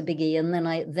it's a biggie, and then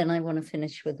I want to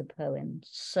finish with a poem.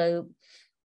 So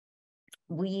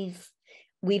we've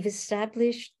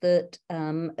established that,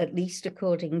 at least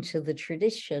according to the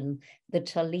tradition, the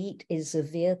talit is a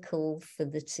vehicle for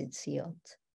the tzitziot.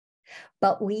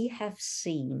 But we have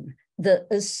seen that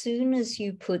as soon as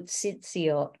you put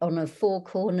tzitziot on a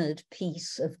 4-cornered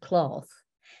piece of cloth,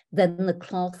 then the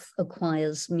cloth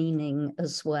acquires meaning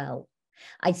as well.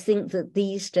 I think that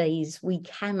these days we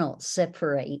cannot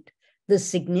separate the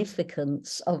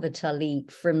significance of a talit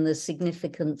from the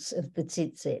significance of the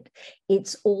tzitzit.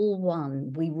 It's all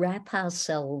one. We wrap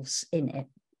ourselves in it.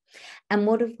 And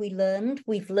what have we learned?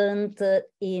 We've learned that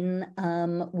in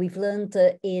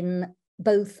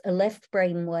both a left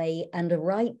brain way and a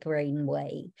right brain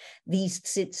way, these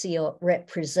tzitziot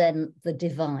represent the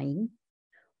divine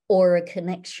or a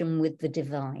connection with the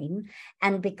divine.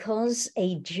 And because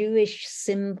a Jewish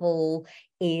symbol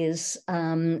is,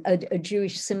 a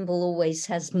Jewish symbol always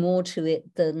has more to it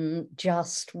than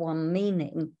just one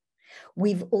meaning,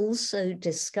 we've also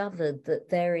discovered that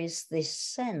there is this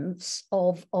sense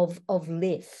of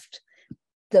lift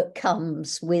that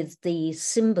comes with the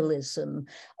symbolism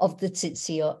of the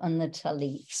tzitziot and the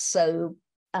talit. So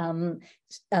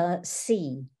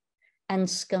sea and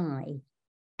sky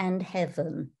and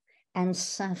heaven and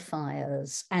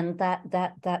sapphires and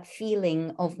that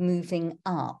feeling of moving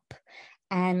up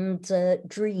and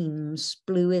dreams.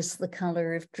 Blue is the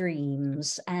color of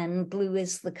dreams, and blue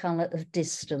is the color of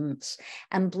distance,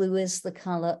 and blue is the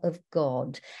color of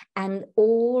God. And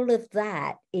all of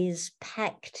that is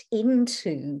packed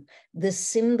into the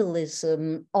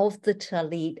symbolism of the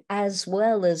talit, as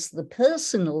well as the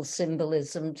personal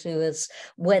symbolism to us,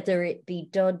 whether it be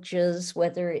Dodgers,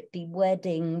 whether it be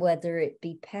wedding, whether it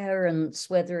be parents,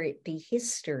 whether it be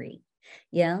history.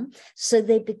 Yeah, so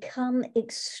they become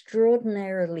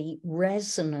extraordinarily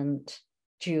resonant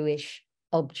Jewish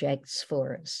objects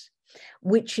for us,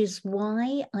 which is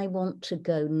why I want to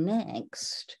go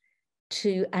next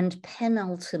to, and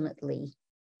penultimately,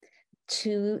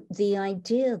 to the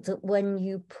idea that when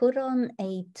you put on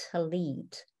a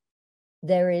talit,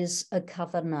 there is a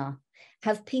kavanah.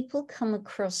 Have people come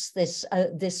across this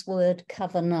this word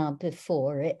kavanah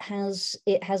before? It has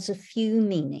a few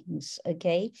meanings,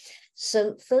 okay?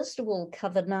 So first of all,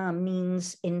 kavanah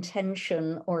means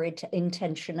intention or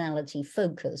intentionality,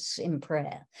 focus in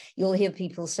prayer. You'll hear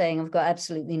people saying, I've got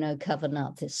absolutely no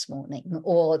kavanah this morning,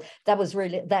 or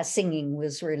that singing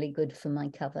was really good for my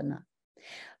kavanah.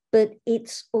 But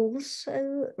it's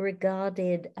also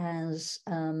regarded as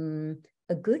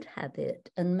a good habit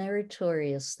and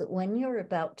meritorious that when you're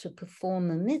about to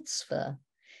perform a mitzvah,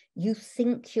 you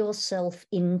think yourself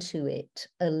into it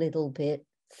a little bit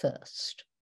first.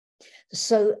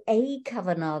 So a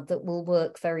kavanah that will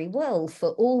work very well for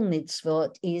all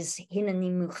mitzvot is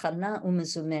hineni muchana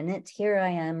umezumenet. Here I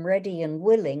am ready and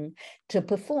willing to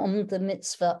perform the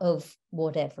mitzvah of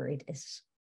whatever it is.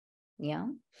 Yeah.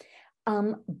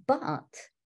 But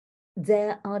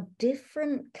there are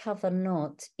different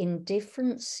kavanot in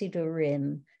different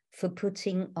sidurim for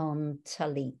putting on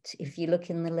talit. If you look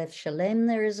in the Lev Shalem,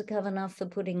 there is a kavanah for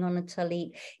putting on a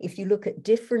talit. If you look at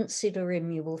different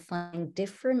sidurim, you will find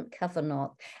different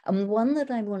kavanot. And one that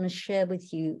I want to share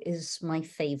with you is my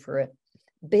favorite.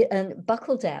 And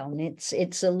buckle down,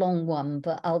 it's a long one,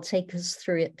 but I'll take us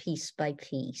through it piece by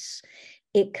piece.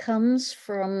 It comes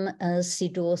from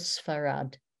Sidur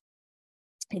Sfarad.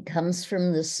 It comes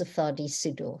from the Sephardi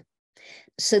Siddur.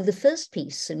 So the first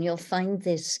piece, and you'll find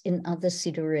this in other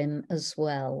Siddurim as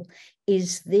well,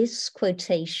 is this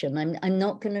quotation. I'm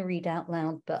not going to read out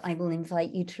loud, but I will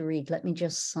invite you to read. Let me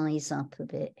just size up a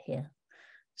bit here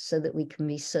so that we can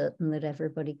be certain that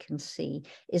everybody can see.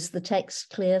 Is the text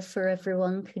clear for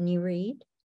everyone? Can you read?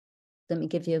 Let me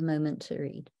give you a moment to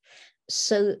read.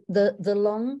 So the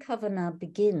long kavanah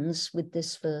begins with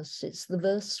this verse. It's the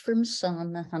verse from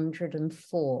Psalm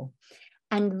 104.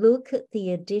 And look at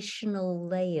the additional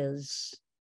layers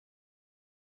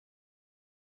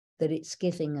that it's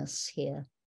giving us here.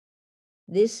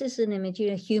 This is an image,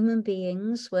 human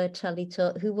beings were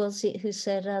talitot. Who was it who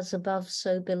said, as above,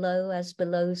 so below, as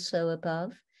below, so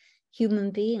above?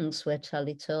 Human beings were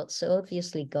talitot. So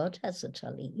obviously God has a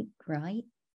talit, right?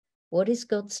 What is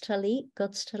God's talit?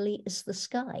 God's talit is the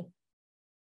sky.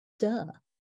 Duh.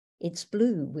 It's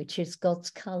blue, which is God's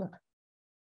color.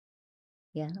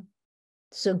 Yeah.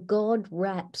 So God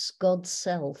wraps God's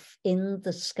self in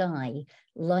the sky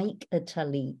like a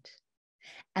talit.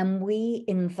 And we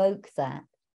invoke that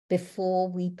before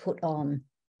we put on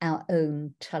our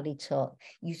own talitot.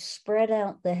 You spread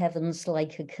out the heavens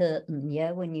like a curtain,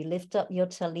 yeah? When you lift up your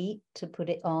talit to put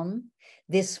it on,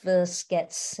 this verse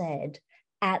gets said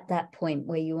at that point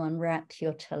where you unwrap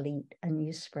your talit and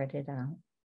you spread it out.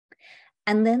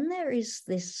 And then there is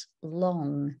this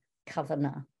long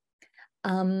kavanah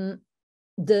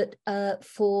that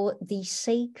for the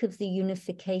sake of the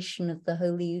unification of the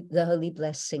holy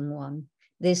blessing one,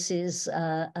 this is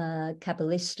a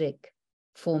Kabbalistic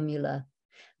formula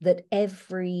that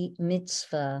every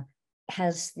mitzvah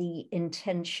has the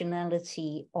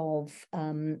intentionality of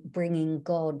bringing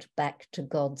God back to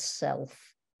God's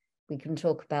self. We can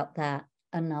talk about that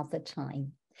another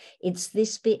time. It's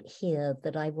this bit here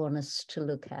that I want us to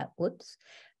look at. Whoops.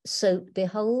 So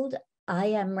behold, I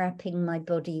am wrapping my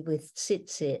body with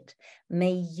tzitzit.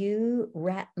 May you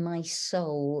wrap my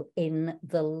soul in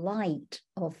the light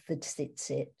of the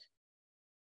tzitzit,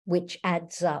 which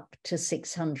adds up to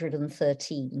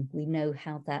 613. We know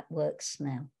how that works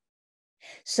now.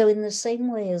 So in the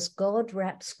same way as God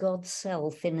wraps God's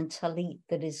self in a talit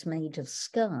that is made of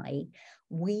sky,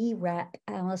 we wrap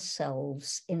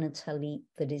ourselves in a talit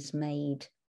that is made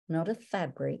not of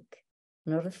fabric,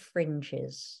 not of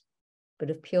fringes, but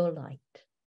of pure light.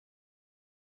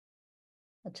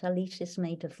 A talit is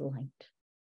made of light.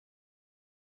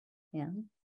 Yeah,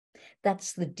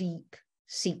 that's the deep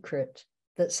secret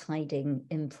that's hiding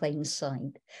in plain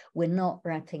sight. We're not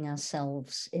wrapping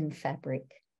ourselves in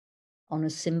fabric On a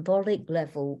symbolic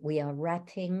level, we are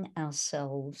wrapping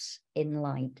ourselves in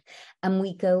light. And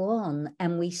we go on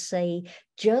and we say,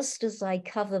 just as I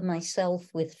cover myself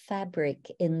with fabric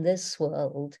in this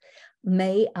world,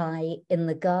 may I, in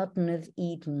the Garden of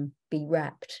Eden, be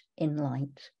wrapped in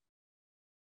light.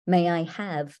 May I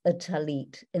have a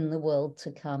talit in the world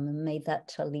to come, and may that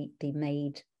talit be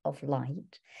made of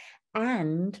light.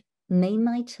 And may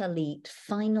my talit,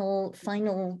 final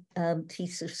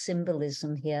piece of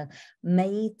symbolism here,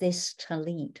 may this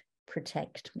talit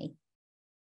protect me.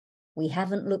 We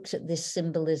haven't looked at this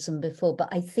symbolism before, but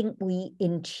I think we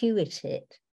intuit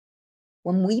it.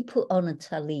 When we put on a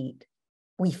talit,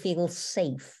 we feel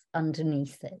safe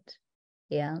underneath it.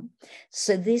 Yeah.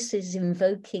 So this is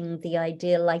invoking the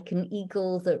idea, like an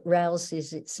eagle that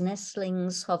rouses its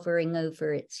nestlings hovering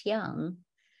over its young.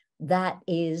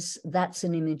 That's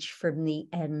an image from the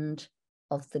end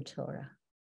of the Torah.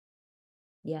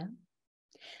 Yeah.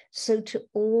 So to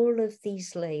all of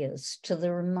these layers, to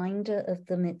the reminder of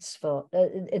the mitzvot,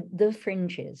 the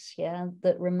fringes, yeah,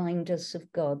 that remind us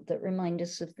of God, that remind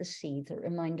us of the sea, that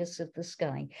remind us of the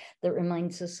sky, that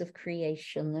reminds us of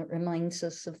creation, that reminds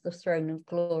us of the throne of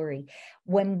glory.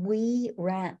 When we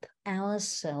wrap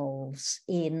ourselves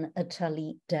in a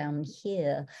talit down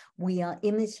here, we are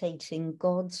imitating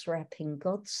God's wrapping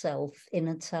God's self in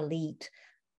a talit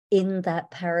in that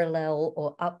parallel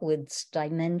or upwards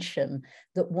dimension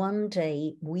that one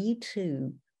day we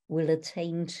too will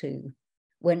attain to,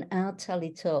 when our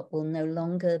talitot will no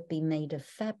longer be made of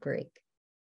fabric,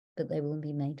 but they will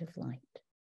be made of light.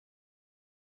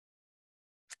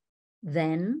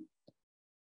 Then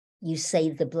you say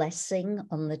the blessing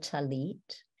on the talit.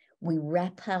 We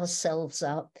wrap ourselves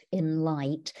up in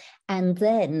light. And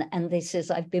then, and this is,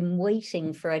 I've been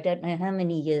waiting for I don't know how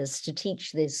many years to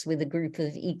teach this with a group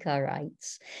of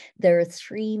Ikarites. There are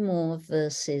 3 more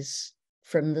verses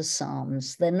from the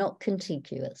Psalms. They're not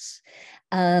contiguous.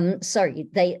 Sorry,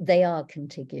 they are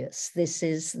contiguous. This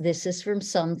is from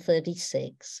Psalm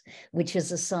 36, which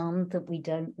is a psalm that we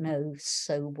don't know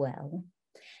so well.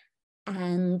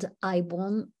 And I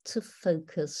want to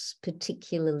focus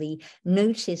particularly,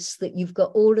 notice that you've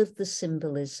got all of the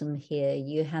symbolism here.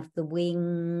 You have the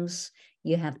wings,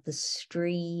 you have the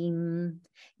stream,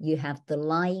 you have the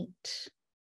light,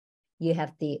 you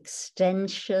have the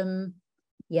extension.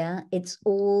 Yeah, it's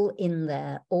all in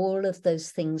there, all of those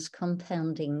things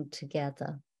compounding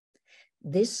together.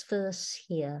 This verse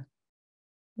here,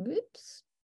 whoops,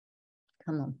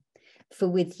 come on. For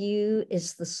with you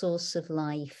is the source of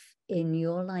life. In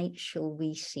your light shall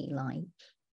we see light.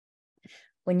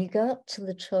 When you go up to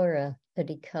the Torah at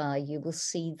Ikar, you will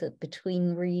see that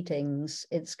between readings,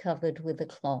 it's covered with a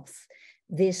cloth.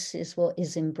 This is what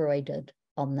is embroidered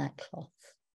on that cloth.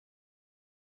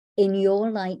 In your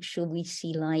light shall we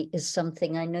see light is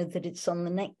something, I know that it's on the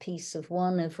neck piece of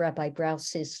one of Rabbi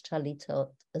Brause's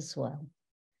Talitot as well.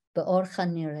 Ba'orcha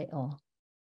nire'o.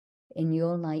 In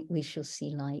your light we shall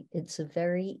see light. It's a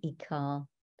very Ikar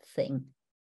thing.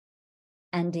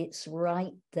 And it's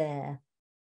right there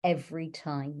every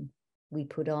time we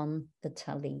put on the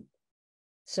talit.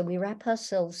 So we wrap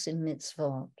ourselves in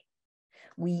mitzvot.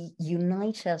 We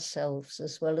unite ourselves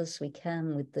as well as we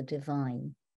can with the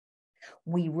divine.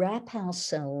 We wrap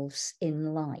ourselves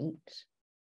in light.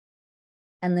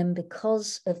 And then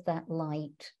because of that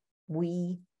light,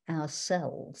 we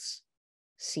ourselves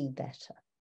see better.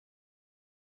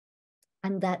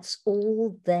 And that's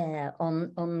all there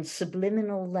on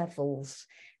subliminal levels.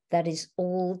 That is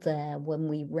all there when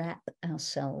we wrap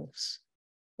ourselves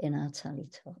in our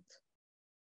talitot.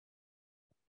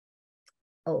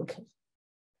 Okay,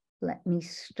 let me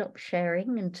stop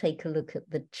sharing and take a look at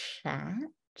the chat.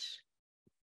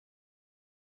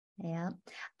 Yeah,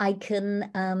 I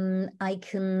can,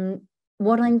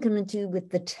 what I'm going to do with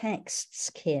the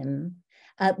texts, Kim,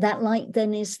 that light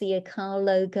then is the Ikar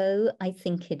logo, I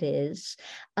think it is.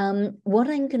 What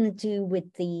I'm going to do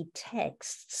with the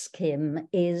texts, Kim,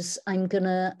 is I'm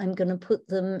gonna put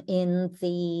them in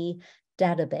the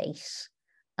database.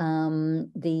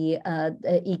 Ikar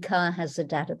has a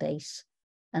database,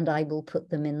 and I will put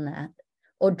them in that.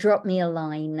 Or drop me a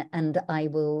line, and I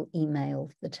will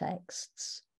email the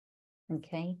texts.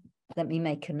 Okay. Let me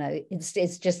make a note.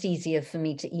 It's just easier for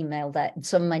me to email that.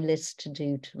 It's on my list to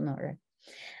do tomorrow.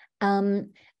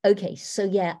 Okay, so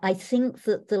yeah, I think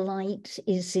that the light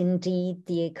is indeed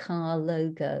the Ikar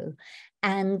logo,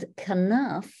 and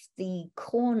kanaf, the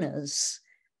corners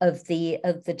of the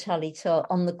talitot,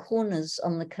 on the corners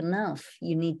on the kanaf,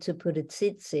 you need to put a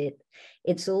tzitzit.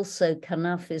 It's also,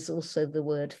 kanaf is also the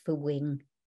word for wing.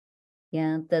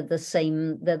 Yeah, they're the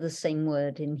same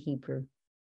word in Hebrew.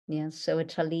 Yeah, so a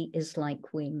talit is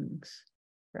like wings,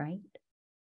 right?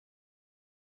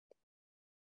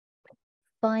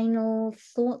 Final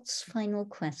thoughts, final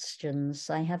questions.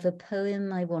 I have a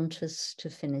poem I want us to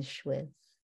finish with,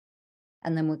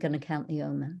 and then we're going to count the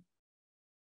Omer.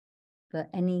 But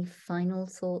any final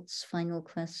thoughts, final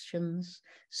questions?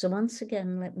 So once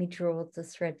again, let me draw the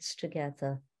threads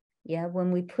together. Yeah,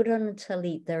 when we put on a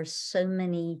talit, there are so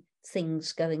many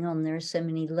things going on. There are so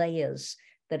many layers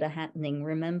that are happening.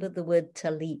 Remember the word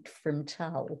talit from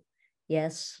tal.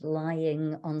 Yes,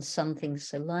 lying on something.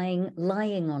 So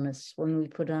lying on us when we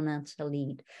put on our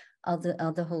talit,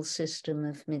 other whole system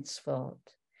of mitzvot,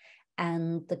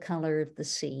 and the color of the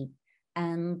sea,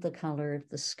 and the color of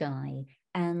the sky,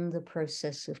 and the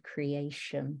process of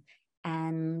creation,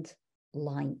 and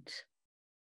light,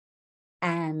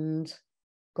 and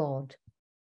God,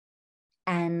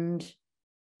 and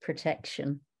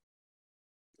protection,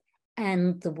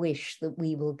 and the wish that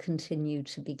we will continue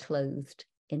to be clothed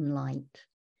in light.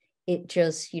 It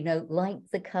just, like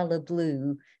the color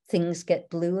blue, things get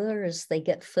bluer as they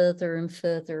get further and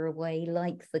further away.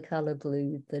 Like the color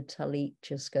blue, the talit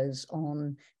just goes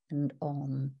on and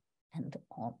on and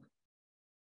on.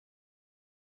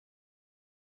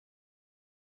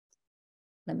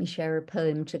 Let me share a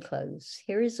poem to close.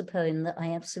 Here is a poem that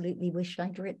I absolutely wish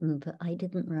I'd written, but I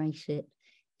didn't write it.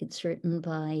 It's written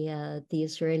by the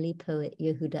Israeli poet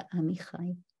Yehuda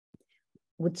Amichai.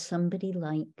 Would somebody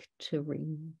like to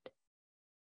read?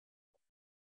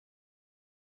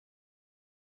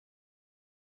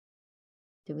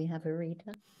 Do we have a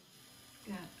reader?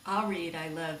 Yeah, I'll read. I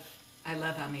love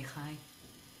Amichai.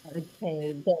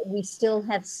 Okay, but we still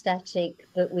have static,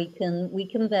 but we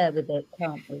can bear with it,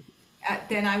 can't we?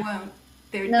 Then I won't.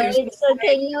 No, it's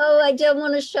okay. No, I don't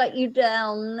want to shut you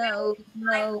down. No.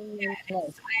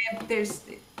 There's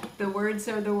the words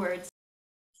are the words.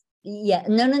 Yeah,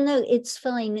 no. It's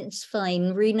fine. It's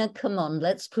fine. Rena, come on.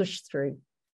 Let's push through.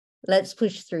 Let's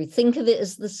push through. Think of it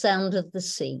as the sound of the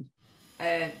sea.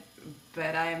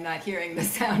 But I am not hearing the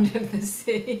sound of the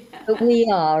sea. But we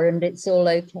are, and it's all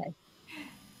okay.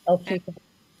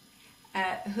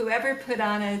 Whoever put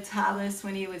on a tallis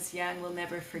when he was young will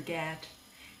never forget.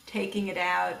 Taking it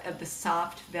out of the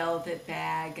soft velvet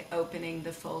bag, opening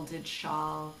the folded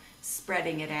shawl,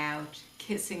 spreading it out,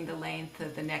 kissing the length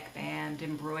of the neckband,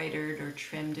 embroidered or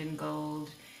trimmed in gold,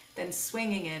 then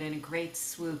swinging it in a great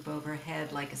swoop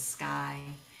overhead like a sky,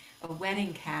 a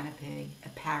wedding canopy, a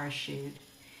parachute,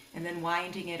 and then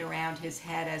winding it around his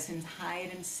head as in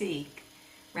hide and seek,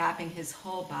 wrapping his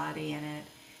whole body in it,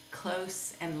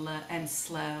 close and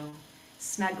slow,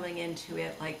 snuggling into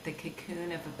it like the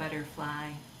cocoon of a butterfly,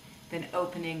 then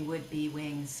opening would-be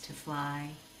wings to fly.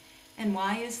 And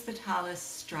why is the tallis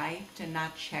striped and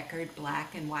not checkered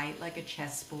black and white like a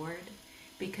chessboard?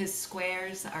 Because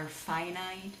squares are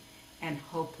finite and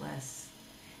hopeless.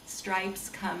 Stripes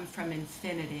come from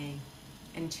infinity,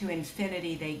 and to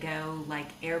infinity they go like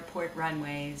airport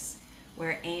runways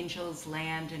where angels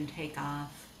land and take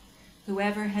off.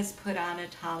 Whoever has put on a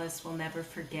tallis will never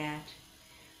forget.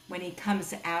 When he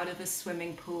comes out of a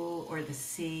swimming pool or the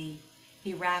sea,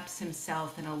 he wraps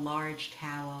himself in a large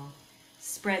towel,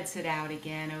 spreads it out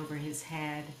again over his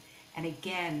head, and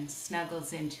again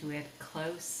snuggles into it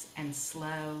close and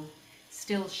slow,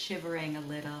 still shivering a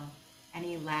little, and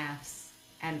he laughs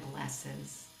and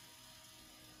blesses.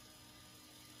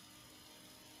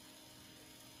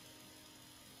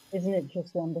 Isn't it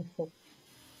just wonderful?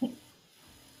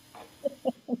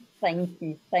 Thank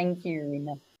you,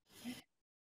 Rena.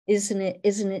 Isn't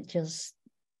it just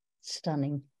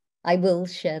stunning? I will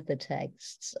share the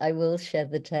texts.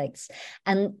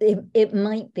 And it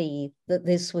might be that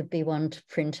this would be one to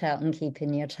print out and keep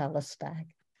in your tallis bag.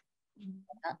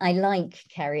 I like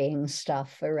carrying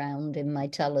stuff around in my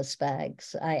tallis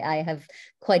bags. I have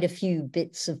quite a few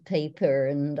bits of paper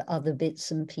and other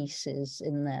bits and pieces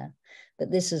in there,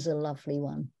 but this is a lovely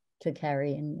one to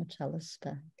carry in your tallis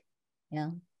bag.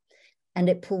 Yeah. And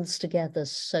it pulls together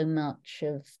so much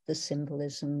of the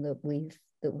symbolism that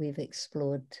we've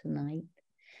explored tonight.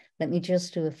 Let me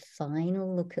just do a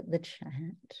final look at the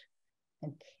chat.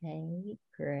 Okay,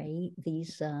 great.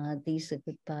 These are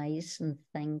goodbyes and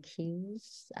thank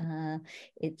yous.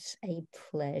 It's a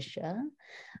pleasure.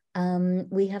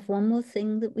 We have one more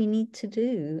thing that we need to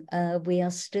do. We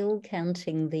are still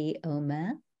counting the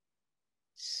Omer.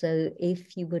 So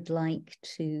if you would like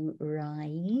to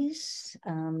rise,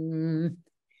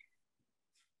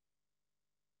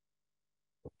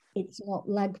 it's not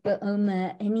Lag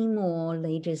BaOmer anymore,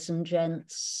 ladies and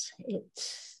gents.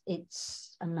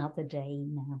 It's another day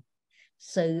now.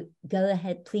 So go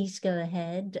ahead, please go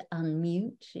ahead,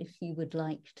 unmute if you would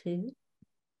like to.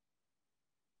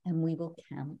 And we will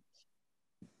count.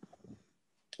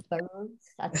 Baruch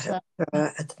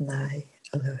Adonai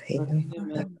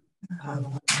Eloheinu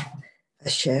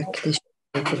Asher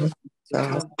K'dishanu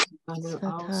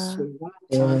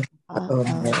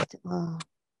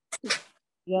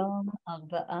Yom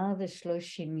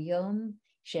 34 Yom,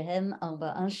 Shehem 4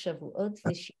 Shavuot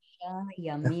v'Shisha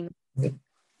Yamim.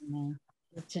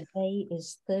 Today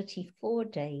is 34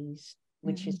 days,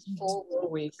 which is 4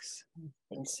 weeks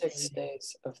and 6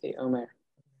 days of the Omer.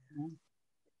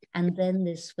 And then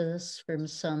this verse from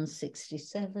Psalm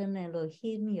 67,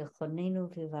 Elohim Yechonenu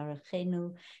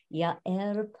v'Varachenu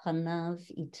Ya'er Panav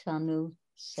Itanu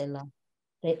Selah.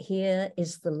 That here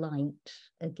is the light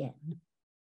again.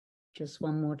 Just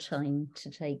one more time to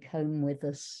take home with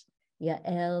us.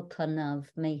 Ya'er Panav,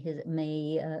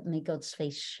 may God's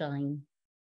face shine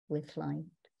with light.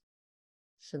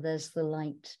 So there's the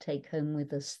light to take home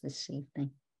with us this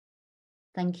evening.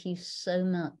 Thank you so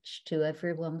much to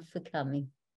everyone for coming.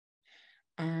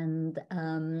 And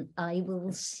I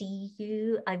will see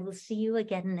you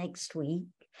again next week.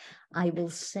 I will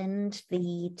send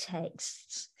the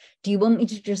texts. Do you want me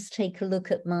to just take a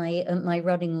look at my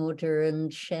running order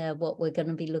and share what we're going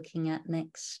to be looking at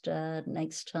next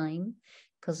time?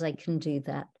 Because I can do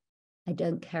that. I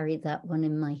don't carry that one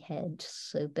in my head,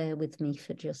 so bear with me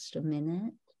for just a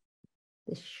minute.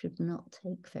 This should not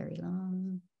take very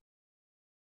long.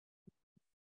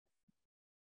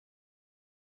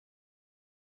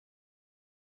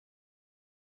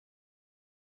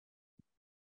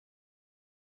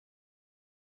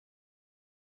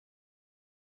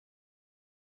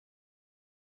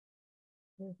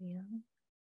 There we are.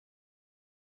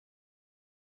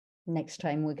 Next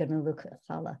time we're going to look at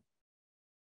challah.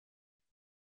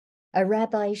 A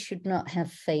rabbi should not have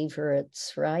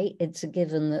favorites, right? It's a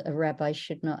given that a rabbi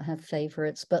should not have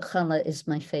favorites, but challah is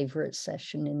my favorite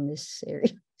session in this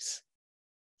series.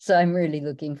 So I'm really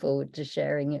looking forward to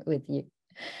sharing it with you.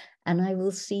 And I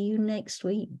will see you next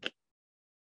week.